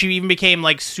before she even became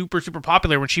like super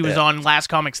popular when she was on Last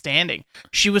Comic Standing.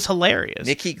 She was hilarious.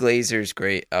 Nikki Glazer's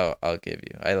great. Oh, I'll give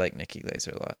you. I like Nikki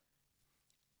Glazer a lot.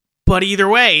 But either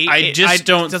way, I just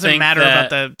don't it doesn't think matter that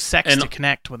about the sex an- to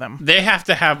connect with them. They have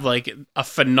to have like a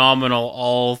phenomenal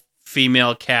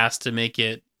all-female cast to make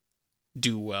it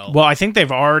do well. Well, I think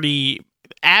they've already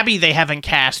Abby they haven't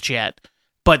cast yet,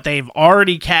 but they've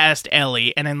already cast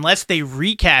Ellie, and unless they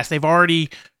recast, they've already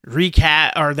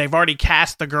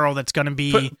cast the girl that's going to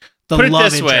be the put it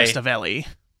love this way. interest of Ellie.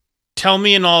 Tell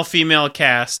me an all-female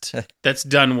cast that's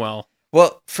done well.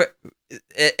 Well,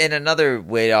 in another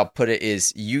way I'll put it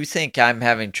is, you think I'm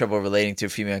having trouble relating to a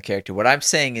female character. What I'm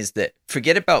saying is that,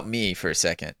 forget about me for a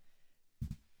second.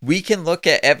 We can look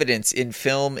at evidence in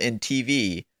film and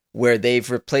TV where they've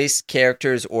replaced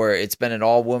characters or it's been an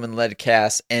all-woman-led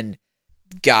cast, and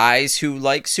guys who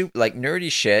like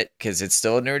nerdy shit, because it's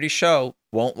still a nerdy show,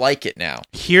 won't like it now.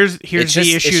 Here's It's the just-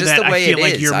 it's issue just that the way I feel it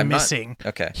like is. you're I'm not- missing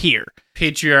Okay. here.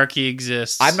 Patriarchy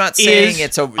exists. I'm not saying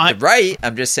it's I- right.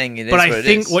 I'm just saying it is But what I it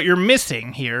think is. what you're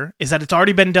missing here is that it's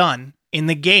already been done in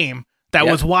the game that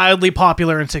Yep. was wildly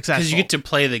popular and successful. because you get to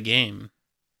play the game.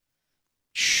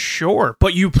 Sure,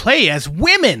 but you play as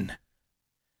women.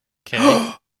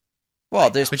 Okay, Well,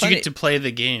 there's but you plenty. get to play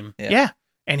the game. Yeah. Yeah.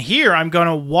 And here I'm going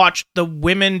to watch the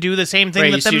women do the same thing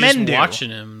Right, that so the you're men just do. watching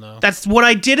him though. That's what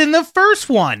I did in the first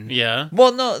one. Yeah.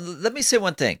 Well, no, let me say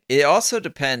one thing. It also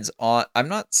depends on. I'm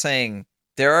not saying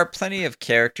there are plenty of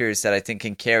characters that I think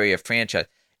can carry a franchise.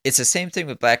 It's the same thing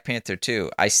with Black Panther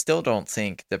 2. I still don't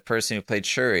think the person who played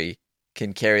Shuri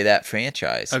can carry that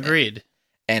franchise. Agreed.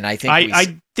 And I think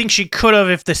I think she could have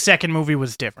if the second movie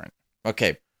was different.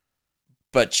 okay,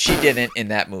 but she didn't in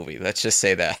that movie. Let's just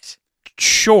say that.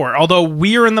 Sure, although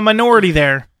we are in the minority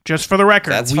there, just for the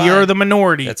record. That's we fine. are the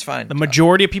minority. That's fine. The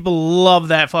majority of people love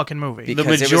that fucking movie. The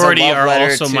Because it was a majority love are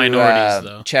letter also to, minorities,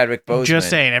 though. Chadwick Boseman. Just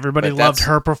saying, everybody But loved that's-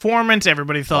 her performance.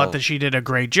 Everybody thought Oh. that she did a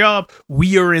great job.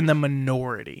 We are in the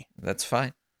minority. That's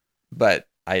fine. But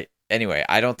anyway,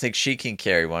 I don't think she can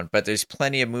carry one. But there's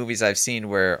plenty of movies I've seen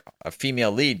where a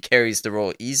female lead carries the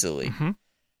role easily. Mhm.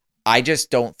 I just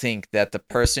don't think that the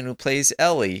person who plays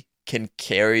Ellie can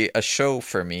carry a show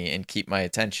for me and keep my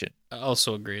attention.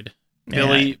 Also agreed. Yeah.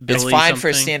 Billy It's fine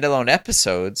for something. standalone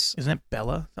episodes. Isn't it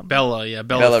Bella? Something? Bella, yeah,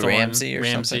 Bella Thorne, Ramsey or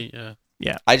something? Yeah.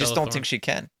 Yeah. I just Bella don't think Thorne. she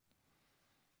can.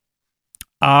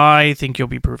 I think you'll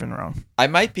be proven wrong. I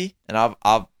might be, and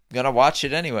I'm gonna watch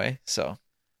it anyway. So,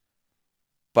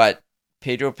 but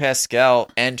Pedro Pascal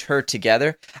and her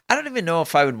together, I don't even know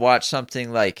if I would watch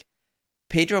something like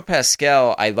Pedro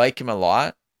Pascal. I like him a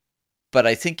lot, but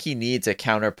I think he needs a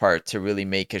counterpart to really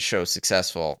make his show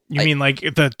successful. You mean like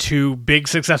the two big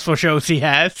successful shows he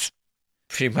has?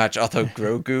 Pretty much, although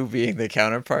Grogu being the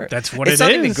counterpart. That's what It's it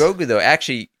not is. even Grogu though.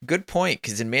 Actually, good point.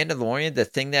 Because in Mandalorian, the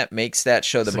thing that makes that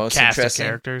show the It's a most cast of interesting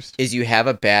characters. is you have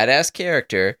a badass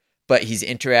character, but he's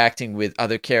interacting with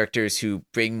other characters who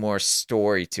bring more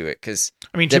story to it. Because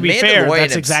I mean, The to be fair, Mandalorian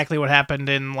that's is- exactly what happened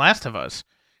in Last of Us.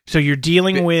 So you're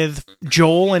dealing with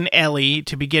Joel and Ellie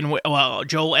to begin with. Well,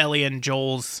 Joel, Ellie, and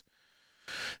Joel's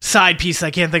side piece.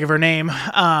 I can't think of her name.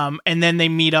 And then they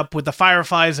meet up with the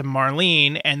Fireflies and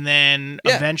Marlene, and then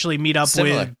Yeah, eventually meet up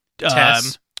similar. with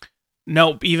Tess.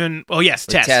 Nope. Even Tess.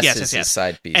 Tess Yes, is yes, his yes.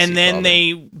 side piece. And you then call them.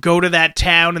 they go to that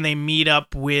town and they meet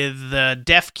up with the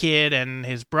deaf kid and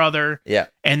his brother. Yeah.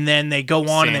 And then they go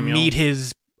on and they Samuel. meet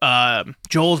his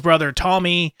Joel's brother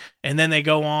Tommy, and then they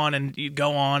go on and you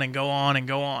go on and go on and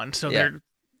go on. So Yeah.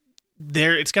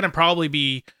 they're it's gonna probably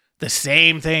be the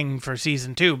same thing for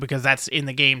season 2 because that's in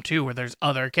the game too, where there's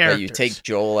other But characters. you take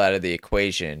Joel out of the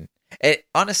equation. It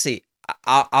honestly,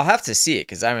 I'll have to see it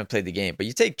because I haven't played the game. But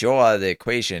you take Joel out of the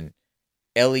equation,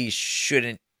 Ellie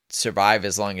shouldn't survive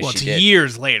as long as well, she it's did.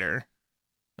 years later.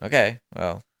 Okay,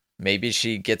 well, maybe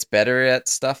she gets better at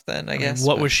stuff then. I I mean, guess.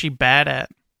 what but was she bad at?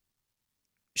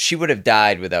 she would have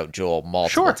died without Joel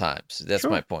multiple Sure. times. That's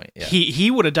Sure. my point. Yeah, He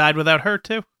would have died without her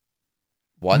too.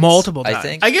 Once, multiple I times.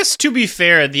 think. I guess to be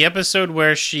fair, the episode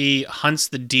where she hunts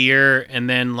the deer and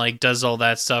then like does all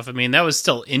that stuff, I mean, that was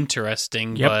still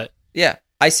interesting, Yep. but Yeah,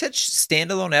 I said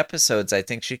standalone episodes. I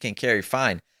think she can carry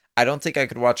fine. I don't think I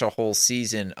could watch a whole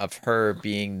season of her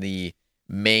being the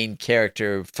main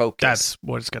character focus. That's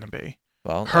what it's gonna be.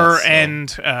 well, Her that's,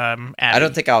 and I Abby.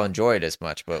 don't think I'll enjoy it as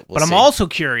much, but we'll But I'm see. also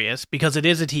curious because it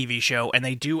is a TV show and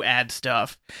they do add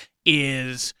stuff.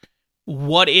 Is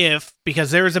what if, because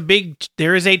there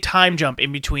is a time jump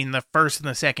in between the first and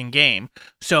the second game.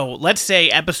 So let's say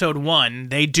episode 1,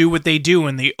 they do what they do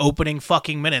in the opening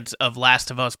fucking minutes of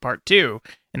Last of Us Part 2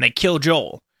 and they kill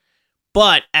Joel.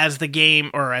 But as the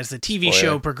game or as the TV show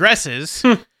Spoiler. progresses,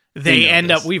 We they know end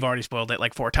this. up, we've already spoiled it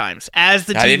like 4 times. As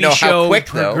the I didn't TV know how show quick,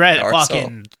 though, progresses, Dark Soul.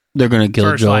 fucking they're gonna kill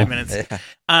first 5 minutes.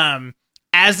 Yeah.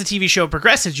 As the TV show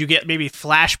progresses, you get maybe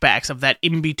flashbacks of that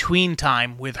in between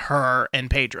time with her and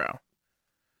Pedro,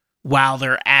 while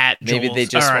they're at Maybe Joel's, they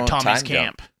just or at won't Tommy's time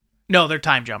camp. No, they're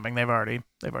time jumping. They've already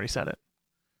said it.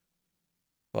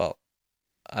 Well,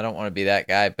 I don't want to be that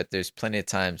guy, but there's plenty of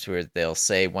times where they'll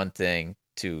say one thing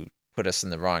to put us in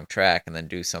the wrong track and then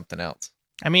do something else.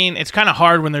 I mean, it's kind of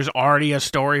hard when there's already a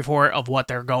story for it of what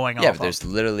they're going Yeah, off but there's of.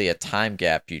 literally a time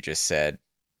gap you just said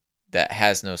that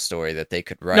has no story that they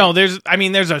could write. No, there's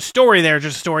a story there,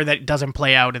 just a story that doesn't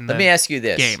play out in the Let me ask you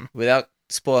this, game. without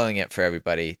spoiling it for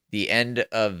everybody. The end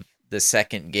of the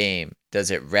second game, does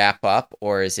it wrap up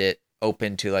or is it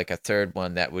open to like a third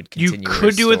one that would You continue could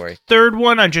his do story? a third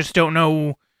one. I just don't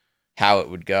know. How it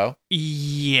would go?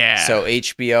 Yeah. So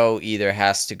HBO either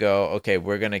has to go, okay,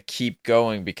 we're going to keep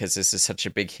going because this is such a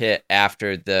big hit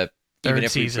after the Third even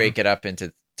if season. we break it up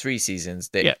into 3 seasons,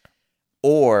 Yeah.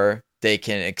 or they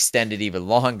can extend it even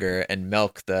longer and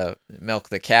milk the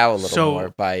cow a little So, more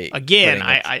by Again,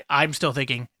 putting it- I'm still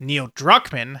thinking Neil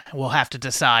Druckmann will have to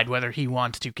decide whether he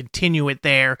wants to continue it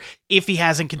there if he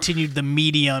hasn't continued the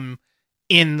medium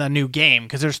in the new game.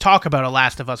 Because there's talk about a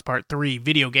Last of Us Part 3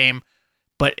 video game,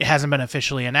 but it hasn't been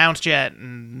officially announced yet,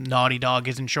 and Naughty Dog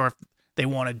isn't sure if they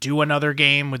want to do another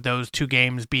game with those 2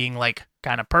 games being like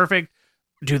kind of perfect.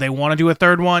 Do they want to do a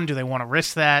third one? Do they want to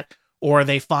risk that? Or are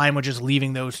they fine with just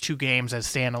leaving those 2 games as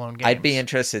standalone games? I'd be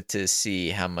interested to see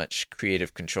how much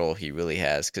creative control he really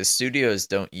has, because studios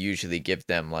don't usually give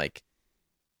them carte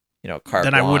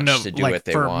then I wouldn't blanche have, to do like, what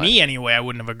they for want. me anyway, I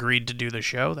wouldn't have agreed to do the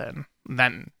show then.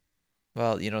 Then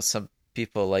Well, some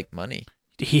people like money.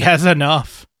 he has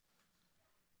enough.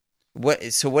 What?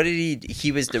 So what did he?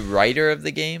 He was the writer of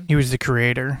the game. He was the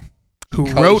creator who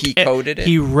He coded it.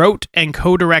 He wrote and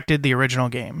co-directed the original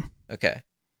game. Okay.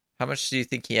 How much do you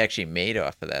think he actually made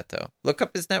off of that, though? Look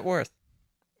up his net worth.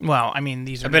 Well, I mean,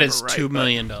 these are I bet never it's right, $2 but-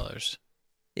 million.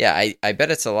 Yeah, I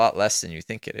bet it's a lot less than you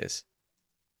think it is.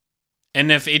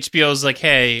 And if HBO's like,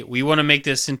 hey, we want to make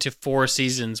this into 4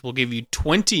 seasons, we'll give you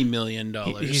 $20 million.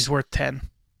 He's worth 10.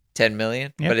 10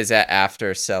 million? Yep. But is that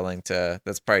after selling to?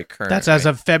 That's probably current. That's as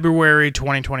right? of February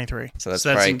 2023. So that's, so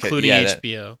that's probably including yeah,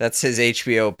 HBO. that's his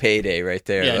HBO payday right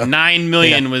there. Yeah, though. $9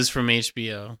 million was from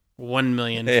HBO. $1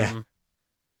 million Yeah. from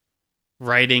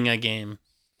writing a game.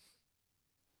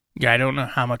 Yeah, I don't know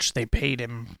how much they paid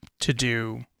him to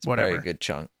do Probably whatever. a good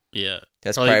chunk. Yeah.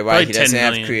 That's Probably- probably why probably he 10 doesn't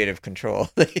have million. creative control.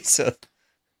 So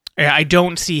Yeah, I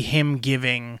don't see him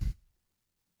giving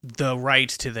the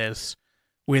rights to this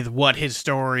with what his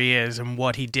story is and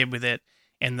what he did with it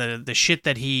and the shit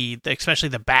that especially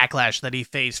the backlash that he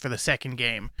faced for the second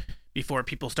game before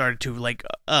people started to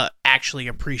actually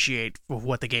appreciate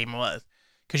what the game was.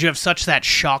 Because you have such that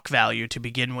shock value to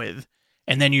begin with,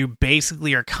 and then you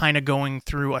basically are kind of going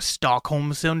through a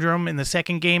Stockholm syndrome in the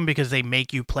second game because they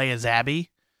make you play as Abby,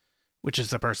 which is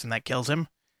the person that kills him,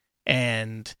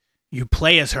 and you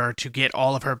play as her to get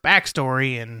all of her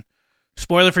backstory. And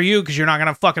spoiler for you, because you're not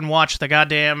gonna fucking watch the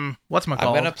goddamn I'm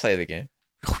gonna play the game.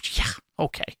 Oh, yeah,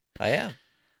 okay. I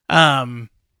am.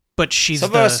 But she's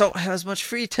Some of us don't have as much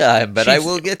free time, but I she's-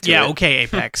 will get to yeah, it. okay,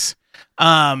 Apex.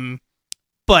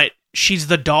 But she's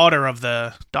the daughter of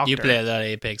the doctor. You play that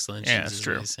Apex Legends. Yeah, it's is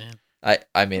true. what he's saying.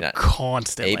 I mean,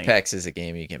 constantly Apex is a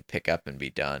game you can pick up and be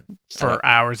done. for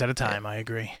hours at a time. I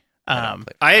agree. I don't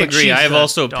play- I But agree. she's I've the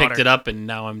also daughter. picked it up and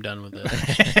now I'm done with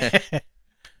it.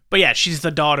 But yeah, she's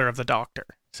the daughter of the doctor.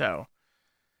 So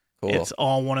Cool. it's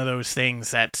all one of those things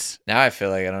that's. Now I feel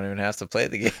like I don't even have to play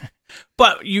the game.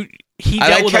 But he I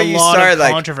dealt like with how a you lot started of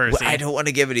like, controversy. I don't want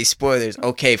to give any spoilers.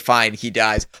 Okay, fine, he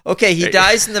dies. Okay, he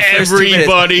dies in the first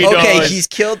Everybody 2 minutes. Okay, dies. he's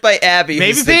killed by Abby,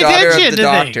 Maybe who's the pay daughter attention of the to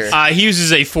doctor. things. He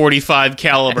uses a 45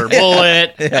 caliber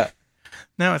bullet. Yeah.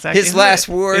 No, it's actually His last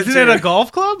words Isn't it are- a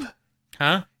golf club?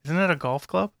 Huh? Isn't it a golf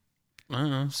club? I don't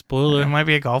know. It Spoiler. might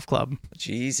be a golf club.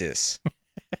 Jesus.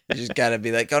 You just gotta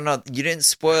be like, oh no, you didn't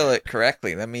spoil it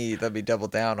correctly. Let me double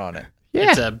down on it.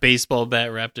 It's a baseball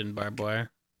bat wrapped in barbed wire.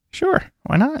 Sure.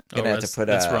 Why not? Gonna have to that's, put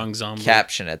that's a wrong zombie.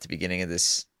 Caption at the beginning of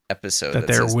this episode That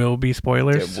there says, will be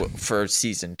spoilers. for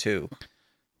season 2.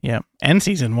 Yeah, and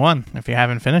season 1 if you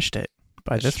haven't finished it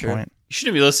by That's this true. point. You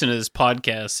shouldn't be listening to this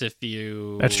podcast if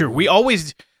you. That's true. We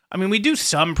do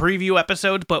some preview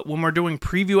episodes, but when we're doing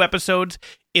preview episodes,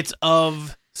 it's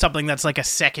of something that's like a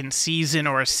second season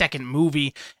or a second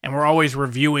movie, and we're always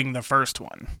reviewing the first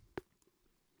one.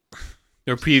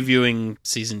 You're previewing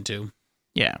season 2.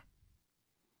 Yeah.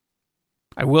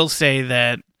 I will say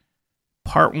that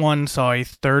Part 1 saw a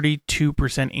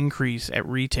 32% increase at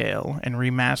retail and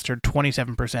remastered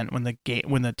 27% when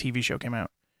the TV show came out.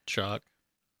 Shock.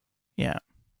 Yeah.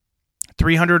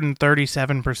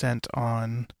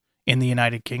 337% in the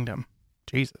United Kingdom.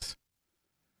 Jesus.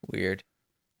 Weird.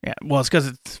 Yeah. Well, it's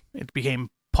because it became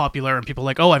popular and people are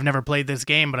like, oh, I've never played this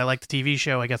game, but I like the TV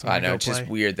show. I guess I'm I gonna know, go it's play. just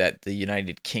weird that the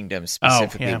United Kingdom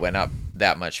specifically yeah. went up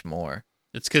that much more.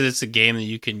 It's because it's a game that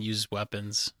you can use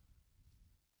weapons.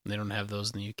 They don't have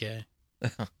those in the UK.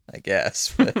 I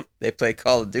guess. But they play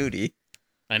Call of Duty.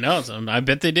 I know. I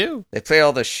bet they do. They play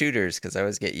all the shooters because I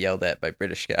always get yelled at by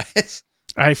British guys.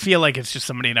 I feel like it's just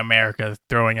somebody in America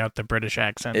throwing out the British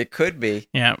accent. It could be.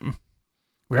 Yeah.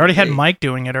 We already had Maybe. Mike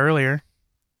doing it earlier.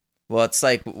 Well, it's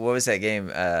like, what was that game?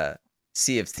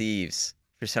 Sea of Thieves.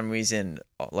 For some reason,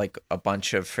 like a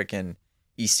bunch of freaking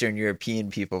Eastern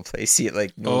European people play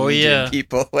like Oh, Norwegian yeah.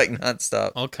 people like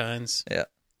nonstop. All kinds.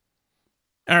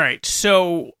 All right.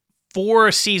 So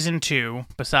for season 2,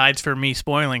 besides for me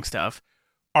spoiling stuff,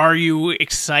 are you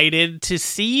excited to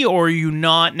see, or are you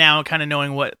not now kind of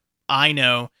knowing what I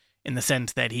know in the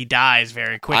sense that he dies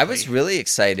very quickly? I was really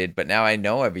excited, but now I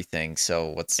know everything. So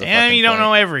what's the and fucking you don't point?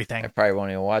 know everything. I probably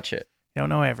won't even watch it. You don't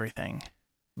know everything.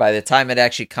 By the time it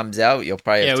actually comes out, you'll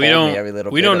probably have Yeah, told me every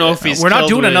little. we bit don't of know it. if he's We're not killed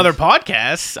doing with- another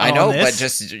podcast. I know, on this. but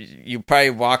just you probably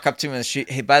walk up to him and shoot.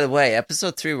 Hey, by the way,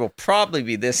 episode 3 will probably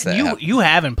be this. That you happens. you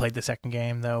haven't played the second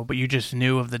game though, but you just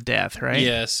knew of the death, right?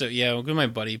 Yeah, so my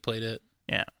buddy played it.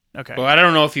 Okay. But I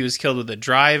don't know if he was killed with a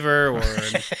driver or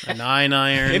a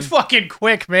 9-iron. It's fucking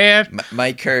quick, man.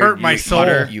 Mike heard Hurt my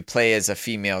soul. You play as a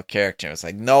female character. It's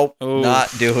like, nope, Oof.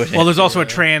 not doing it. Well, there's also a Yeah.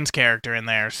 trans character in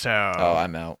there, so Oh,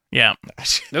 I'm out. yeah,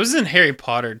 That was in Harry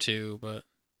Potter too, but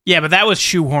yeah, but that was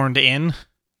shoehorned in.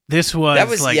 This was That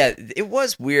was like it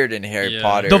was weird in Harry Yeah.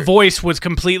 Potter. the voice was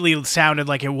completely sounded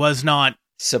like it was not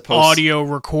supposed audio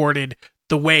recorded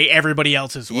the way everybody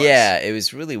else's was. Yeah, it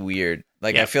was really weird.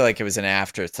 Like Yeah. I feel like it was an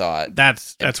afterthought.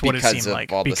 That's what it because seemed of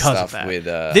like all the because stuff of that. with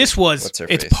This was what's her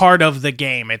it's face? part of the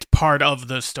game. It's part of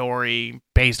the story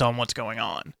based on what's going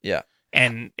on. Yeah.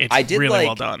 And it's I did really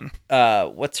like- well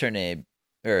done. What's her name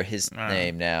or his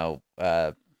name now?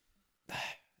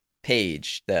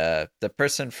 Paige, the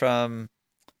person from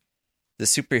the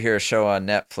superhero show on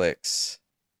Netflix.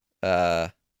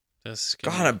 God, that's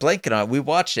I'm blanking on it. We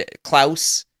watched it.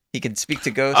 Klaus. He can speak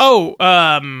to ghosts. Oh,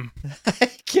 I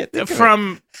can't think of it.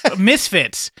 from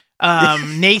Misfits.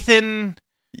 Nathan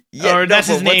or that's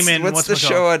his name in what's the it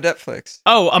show called? on Netflix?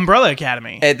 Oh, Umbrella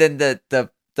Academy. And then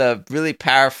the really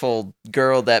powerful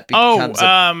girl that becomes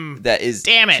that is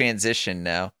damn it. transitioned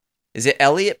now. Is it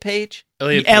Elliot Page?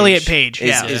 Elliot Page, Is,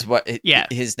 yeah. is what Yeah.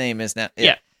 his name is now.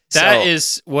 Yeah. That So-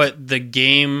 is what the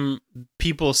game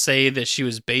people say that she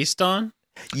was based on.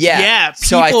 yeah.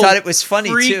 So I people thought it was funny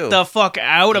freaked too. the fuck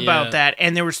out about Yeah. that,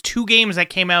 and there was 2 games that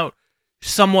came out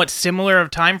somewhat similar of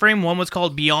time frame. One was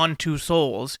called Beyond Two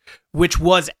Souls, which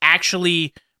was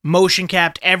actually motion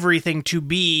capped everything to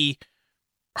be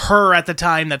her at the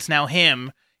time that's now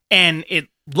him, and it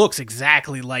looks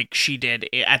exactly like she did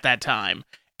at that time.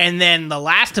 And then The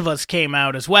Last of Us came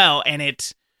out as well, and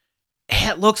it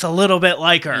looks a little bit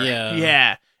like her.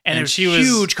 Yeah. And there's she was-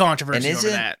 huge and controversy over isn't,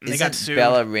 that. And they got isn't sued.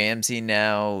 Bella Ramsey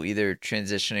now either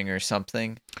transitioning or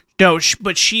something? No,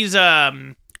 but she's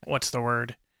what's the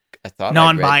word? I thought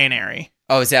Non-binary.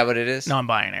 Oh, is that what it is?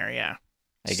 Non-binary, yeah.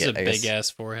 She's a big ass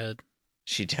forehead.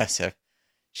 She does have.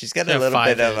 She's got She's a got little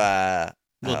 5 bit of head.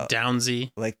 Little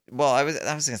Downsy. like. Well, I was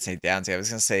gonna say Downsy. I was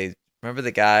gonna say. Remember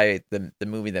the guy, the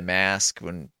movie The Mask,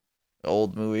 when the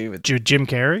old movie with Jim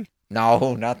Carrey?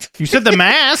 no, not the, You said The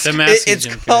Mask? The Mask. it's is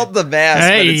Jim called Carrey. The Mask,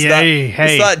 but it's not.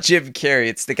 hey. It's not Jim Carrey.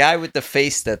 It's the guy with the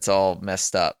face that's all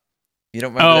messed up. You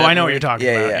don't remember? Oh, that I know what movie? you're talking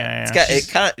about. Yeah. It's got it.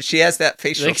 Kind of. She has that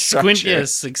facial Like structure.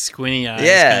 like squinty eyes.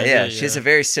 Yeah, kinda, She has a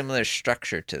very similar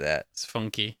structure to that. It's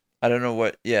funky. I don't know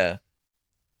what. Yeah,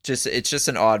 it's just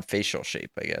an odd facial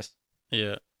shape, I guess.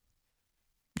 Yeah.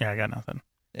 Yeah, I got nothing.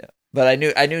 Yeah, but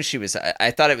I knew she was.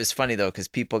 I thought it was funny though because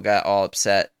people got all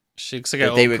upset She looks like that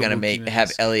an they old were gonna Kabuki have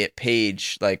mask. Elliot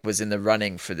Page like was in the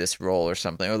running for this role or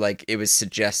something, or like it was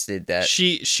suggested that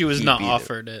She was he'd not be the-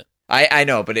 offered it. I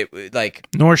know, but it like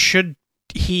Nor should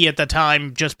he at the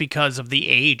time just because of the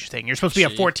age thing. You're supposed to be a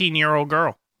She- 14-year-old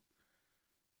girl.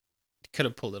 Could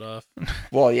have pulled it off.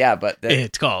 well, yeah, but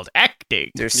It's called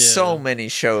acting. there's Yeah. so many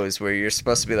shows where you're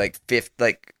supposed to be like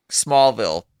like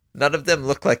Smallville. None of them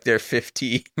look like they're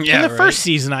 15. Yeah. In the right. first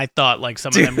season, I thought like some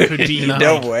of them could be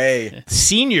no like, way.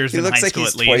 seniors He in looks high like school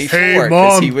he's at least. 24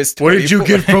 'cause he was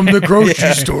 24. from the grocery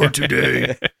Yeah. store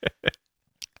today?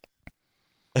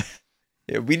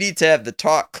 Yeah, we need to have the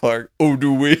talk, Clark. Oh,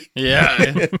 do we?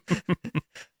 Yeah.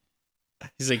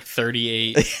 He's like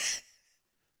 38.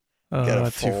 Oh, Got a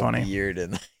that's too full funny. beard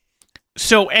and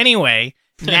So anyway,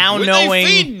 now Were they knowing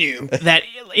feeding you? that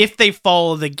if they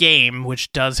follow the game,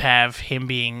 which does have him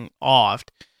being offed,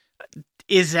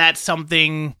 is that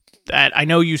something that I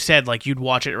know you said like you'd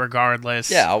watch it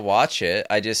regardless? yeah, I'll watch it.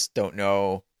 I just don't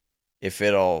know if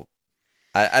it'll.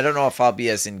 I don't know if I'll be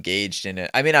as engaged in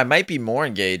it. I mean, I might be more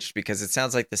engaged because it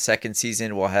sounds like the second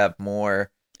season will have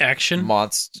more Action.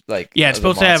 monster. Like Yeah, it's of the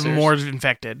supposed to have monsters. more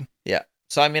infected. Yeah,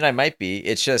 so I mean, I might be.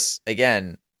 It's just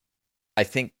again, I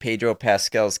think Pedro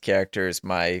Pascal's character is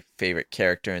my favorite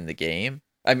character in the game.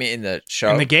 I mean, in the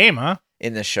show. In the game, huh?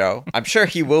 In the show, I'm sure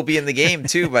he will be in the game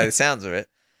too, by the sounds of it.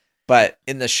 But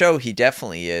in the show, he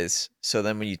definitely is. So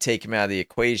then, when you take him out of the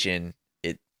equation,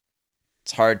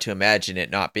 it's hard to imagine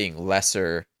it not being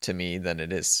lesser to me than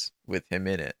it is with him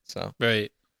in it. So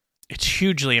Right. It's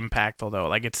hugely impactful though.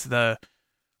 Like it's the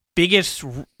biggest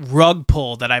rug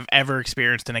pull that I've ever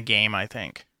experienced in a game, I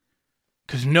think.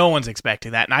 because no one's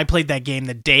expecting that. And I played that game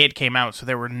the day it came out, so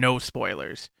there were no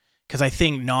spoilers. Because I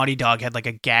think Naughty Dog had like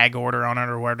a gag order on it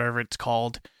or whatever it's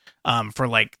called, for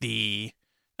like the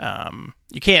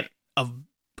you can't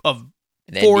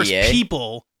force NDA?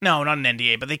 people. No, not an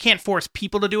NDA, but they can't force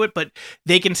people to do it. But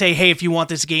they can say, hey, if you want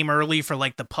this game early for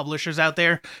like the publishers out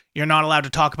there, you're not allowed to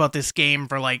talk about this game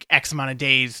for like X amount of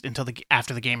days until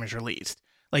after the game is released.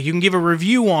 Like you can give a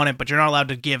review on it, but you're not allowed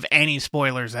to give any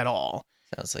spoilers at all.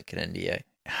 Sounds like an NDA.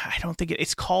 I don't think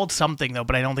it's called something though,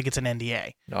 but I don't think it's an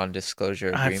NDA. Non-disclosure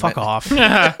agreement. Fuck off.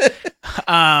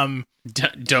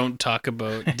 Don't talk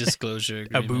about disclosure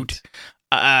A agreements.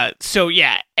 boot. So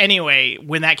yeah. Anyway,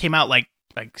 when that came out, like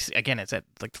again, it's at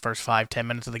like the first 5-10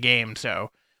 minutes of the game,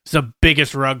 so it's the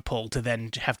biggest rug pull to then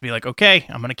have to be like, okay,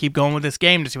 I'm gonna keep going with this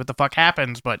game to see what the fuck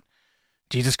happens, but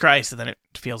Jesus Christ, and then it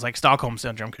feels like Stockholm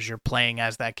Syndrome because you're playing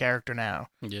as that character now.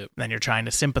 Yep. Then you're trying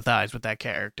to sympathize with that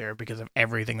character because of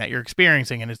everything that you're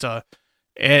experiencing, and it's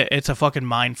a fucking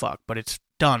mind fuck, but it's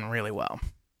done really well.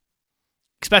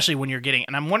 Especially when you're getting,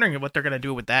 and I'm wondering what they're gonna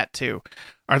do with that too.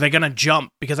 Are they gonna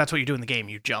jump, because that's what you do in the game?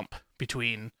 You jump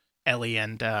between Ellie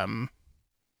and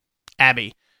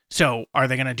Abby. So are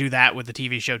they gonna do that with the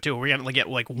TV show too? We're gonna get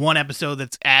like one episode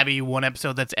that's Abby, one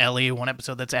episode that's Ellie, one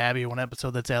episode that's Abby, one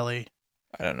episode that's Ellie.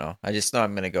 I don't know. I just know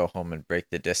I'm going to go home and break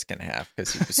the disc in half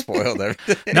because you spoiled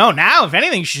everything. No, now, if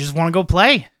anything, you should just want to go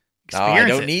play. No, I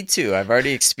don't need to. I've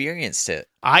already experienced it.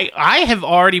 I have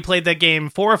already played that game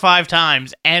 4 or 5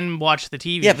 times and watched the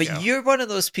TV Yeah, show. but you're one of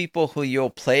those people who you'll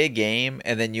play a game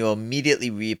and then you'll immediately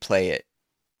replay it.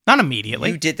 Not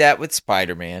immediately. You did that with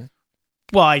Spider-Man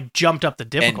Well, I jumped up the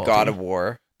difficulty. and God of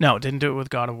War. No, didn't do it with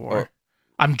God of War. Or-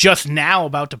 I'm just now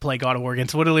about to play God of War again.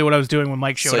 It's literally what I was doing when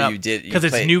Mike showed So up. you did Because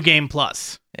it's played- New Game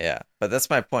Plus. Yeah, but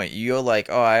that's my point. You're like,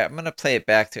 oh, I'm going to play it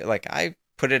back to, like, I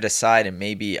put it aside and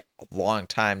maybe a long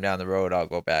time down the road I'll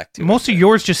go back to Most it. of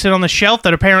yours just sit on the shelf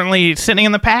that apparently sitting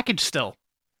in the package still.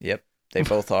 Yep, they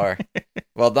both are.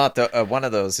 Well, not the one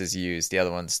of those is used. The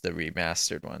other one's the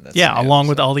remastered one. That's Yeah, new, along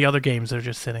with so- all the other games that are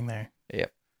just sitting there.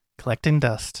 Yep, Collecting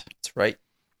dust. that's right.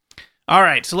 All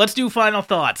right, so let's do final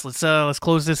thoughts. Let's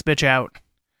close this bitch out.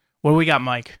 What do we got,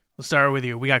 Mike? Let's start with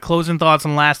you. We got closing thoughts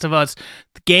on Last of Us,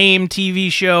 the game,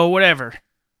 TV show, whatever.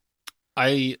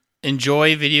 I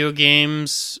enjoy video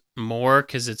games more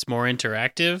because it's more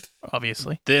interactive.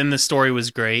 Obviously. Then the story was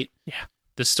great. Yeah.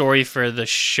 The story for the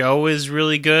show is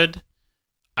really good.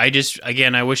 I wish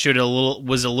it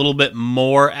was a little bit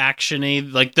more action-y.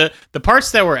 Like the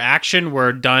parts that were action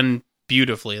were done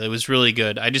beautifully. It was really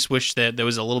good. I just wish that there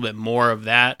was a little bit more of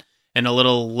that and a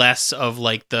little less of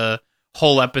like the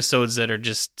whole episodes that are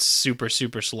just super,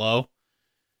 super slow.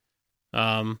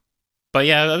 But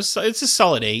yeah, it's a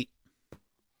solid 8.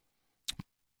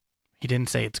 He didn't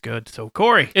say it's good. So,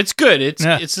 Corey. It's good. It's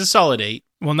Yeah. a solid 8.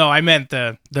 Well, no, I meant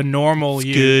the normal It's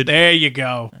you. good. There you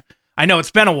go. I know,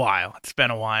 it's been a while.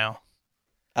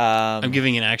 I'm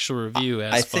giving an actual review.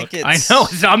 As I fuck. think I know.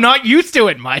 I'm not used to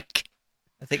it, Mike.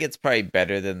 I think it's probably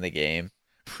better than the game.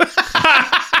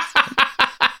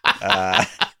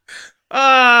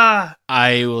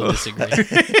 I will disagree.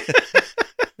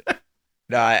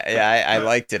 No, I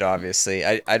liked it. Obviously,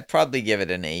 I'd probably give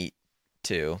it an 8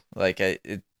 too. Like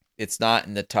it's not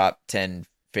in the top 10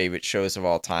 favorite shows of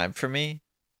all time for me.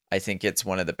 I think it's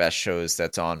one of the best shows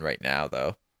that's on right now,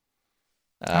 though.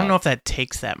 I don't know if that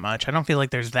takes that much. I don't feel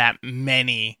like there's that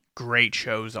many great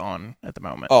shows on at the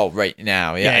moment. Oh, right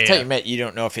now, yeah. Yeah, I thought yeah. you meant you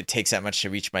don't know if it takes that much to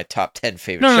reach my top 10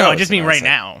 favorite No, shows. I just mean And I was right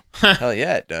now. like, hell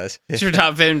yeah, it does. It's your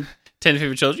top 10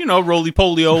 favorite shows. You know, Roly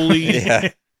Poly Oly, Yeah.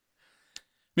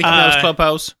 Mickey Mouse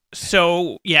Clubhouse.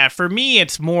 So, yeah, for me,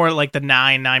 it's more like the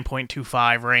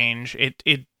 9.25 range. It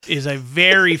is a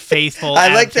very faithful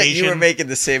I like that you adaptation. were making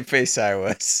the same face I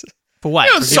was. For what?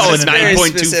 You know, For solid giving it a Very 9.25.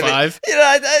 specific. You know,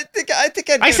 I think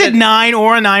I'd I give said it 9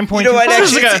 or a 9.25. You know what?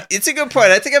 It's Actually, like it's a good point.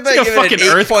 I think I might like a give it fucking an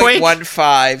earthquake.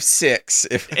 8.156.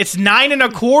 If It's 9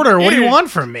 1/4. What do you want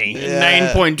from me?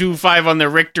 Yeah. 9.25 on the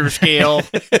Richter scale.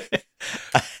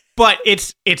 But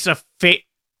it's a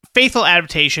faithful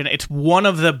adaptation. It's one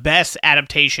of the best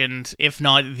adaptations, if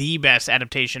not the best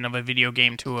adaptation of a video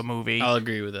game to a movie. I'll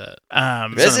agree with that. Res- It's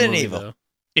not a Resident movie, Evil. though.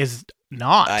 Is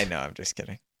not. I know, I'm just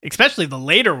kidding. Especially the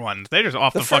later ones. They're just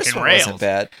off the first fucking one rails. wasn't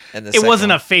bad, and the It second wasn't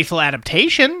one, a faithful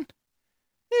adaptation.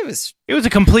 It was It was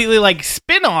a completely like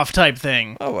spin-off type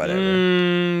thing. oh whatever.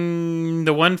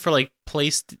 The one for like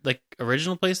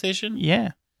original PlayStation?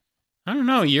 Yeah. I don't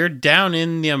know. You're down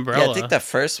in the umbrella. Yeah, I think the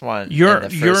first one. You're and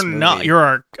the first not movie,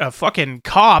 you're a fucking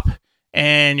cop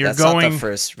and you're that's going not the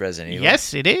first Resident Evil.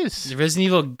 Yes, it is. The Resident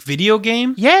Evil video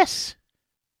game? Yes.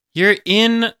 You're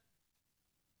in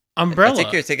Umbrella. I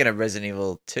think you're thinking of Resident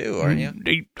Evil 2, aren't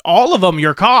you? All of them,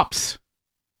 you're cops.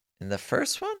 In the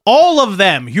first one? All of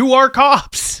them, you are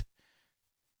cops.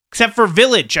 Except for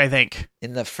Village, I think.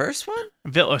 In the first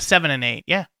one? 7 and 8,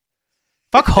 yeah.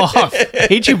 Fuck off.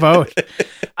 Hate you both.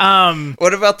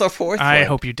 What about the fourth one? I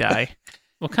hope you die.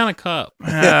 What kind of cop?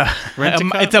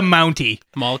 It's a Mountie.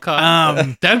 Mall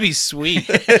cop? That'd be sweet.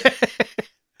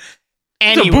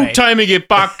 Anyway, it's about time to get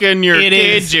back in your it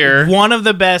cage is here. one of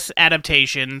the best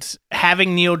adaptations.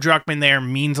 Having Neil Druckmann there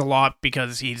means a lot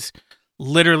because he's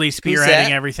literally spearheading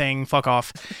that? everything. Fuck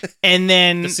off. And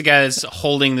then This is the guy that's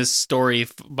holding this story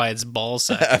by its ball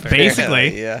sack. apparently.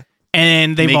 Basically. Yeah.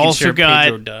 and they've Making also sure got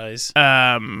Pedro dies.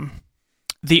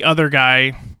 the other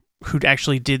guy who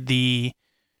actually did the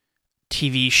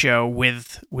TV show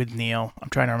with Neil. I'm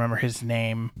trying to remember his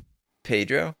name.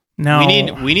 Pedro? No,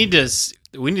 We need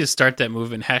to start that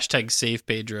movement. Hashtag save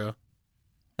Pedro.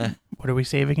 What are we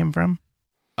saving him from?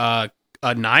 A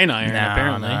 9-iron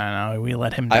apparently. No, we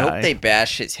let him die. I hope they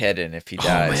bash his head in if he Oh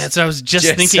dies. man, that's what I was just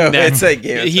Just thinking. so that it's like,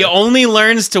 yeah, he so- only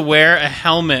learns to wear a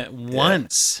helmet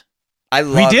once. I He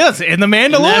love does in the And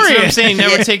that's what I'm Mandalorian. saying. He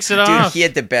never takes it Dude, off. he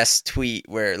had the best tweet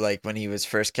where, like, when he was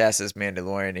first cast as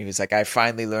Mandalorian, he was like, I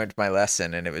finally learned my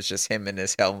lesson, and it was just him in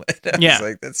his helmet. I Yeah. was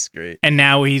like, that's great. And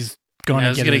now he's going Now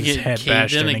to he's get gonna his get head caved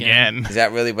bashed in in again. again. Is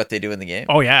that really what they do in the game?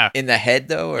 Oh yeah. In the head,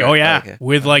 though? Or, Oh yeah. okay.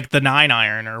 With like the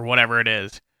 9-iron or whatever it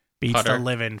is. Beats Putter. the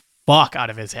living fuck out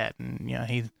of his head. And yeah,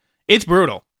 it's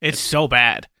brutal. It's so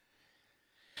bad.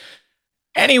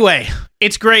 Anyway,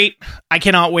 it's great. I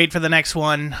cannot wait for the next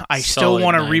one. I still Solid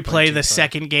want to replay 9.25. the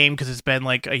second game because it's been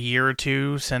like a year or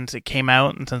two since it came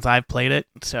out and since I've played it.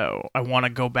 So I want to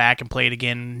go back and play it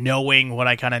again, knowing what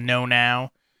I kind of know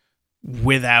now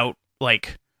without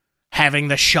like having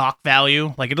the shock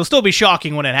value. Like it'll still be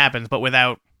shocking when it happens, but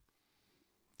without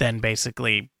then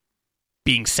basically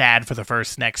being sad for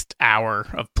the next hour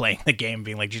of playing the game,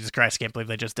 being like, Jesus Christ, I can't believe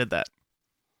they just did that.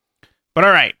 But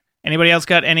all right. Anybody else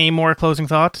got any more closing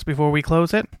thoughts before we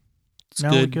close it? It's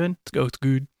No, good. we good? It's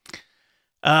good.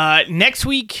 Next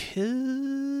week,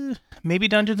 maybe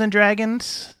Dungeons and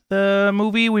Dragons, the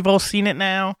movie. We've all seen it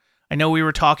now. I know we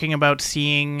were talking about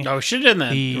seeing Oh, we should have done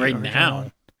that the right original now.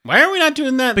 one. Why are we not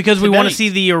doing that? Because we want to tonight? see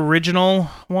the original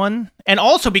one. And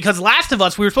also because Last of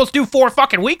Us, we were supposed to do 4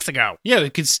 fucking weeks ago. Yeah, we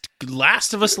could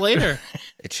Last of Us later.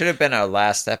 It should have been our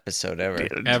last episode ever.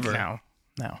 Ever.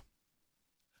 No.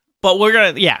 But we're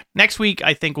gonna, next week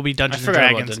I think will be I Dungeons and forgot about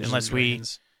Dragons Dungeons unless and we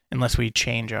Dragons. unless we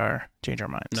change our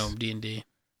minds. No D&D.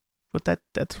 But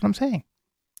that's what I'm saying.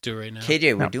 Do it right now.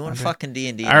 KJ, we're No, doing I'm good. fucking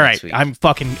D&D All right, next week. I'm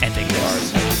fucking ending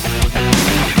this.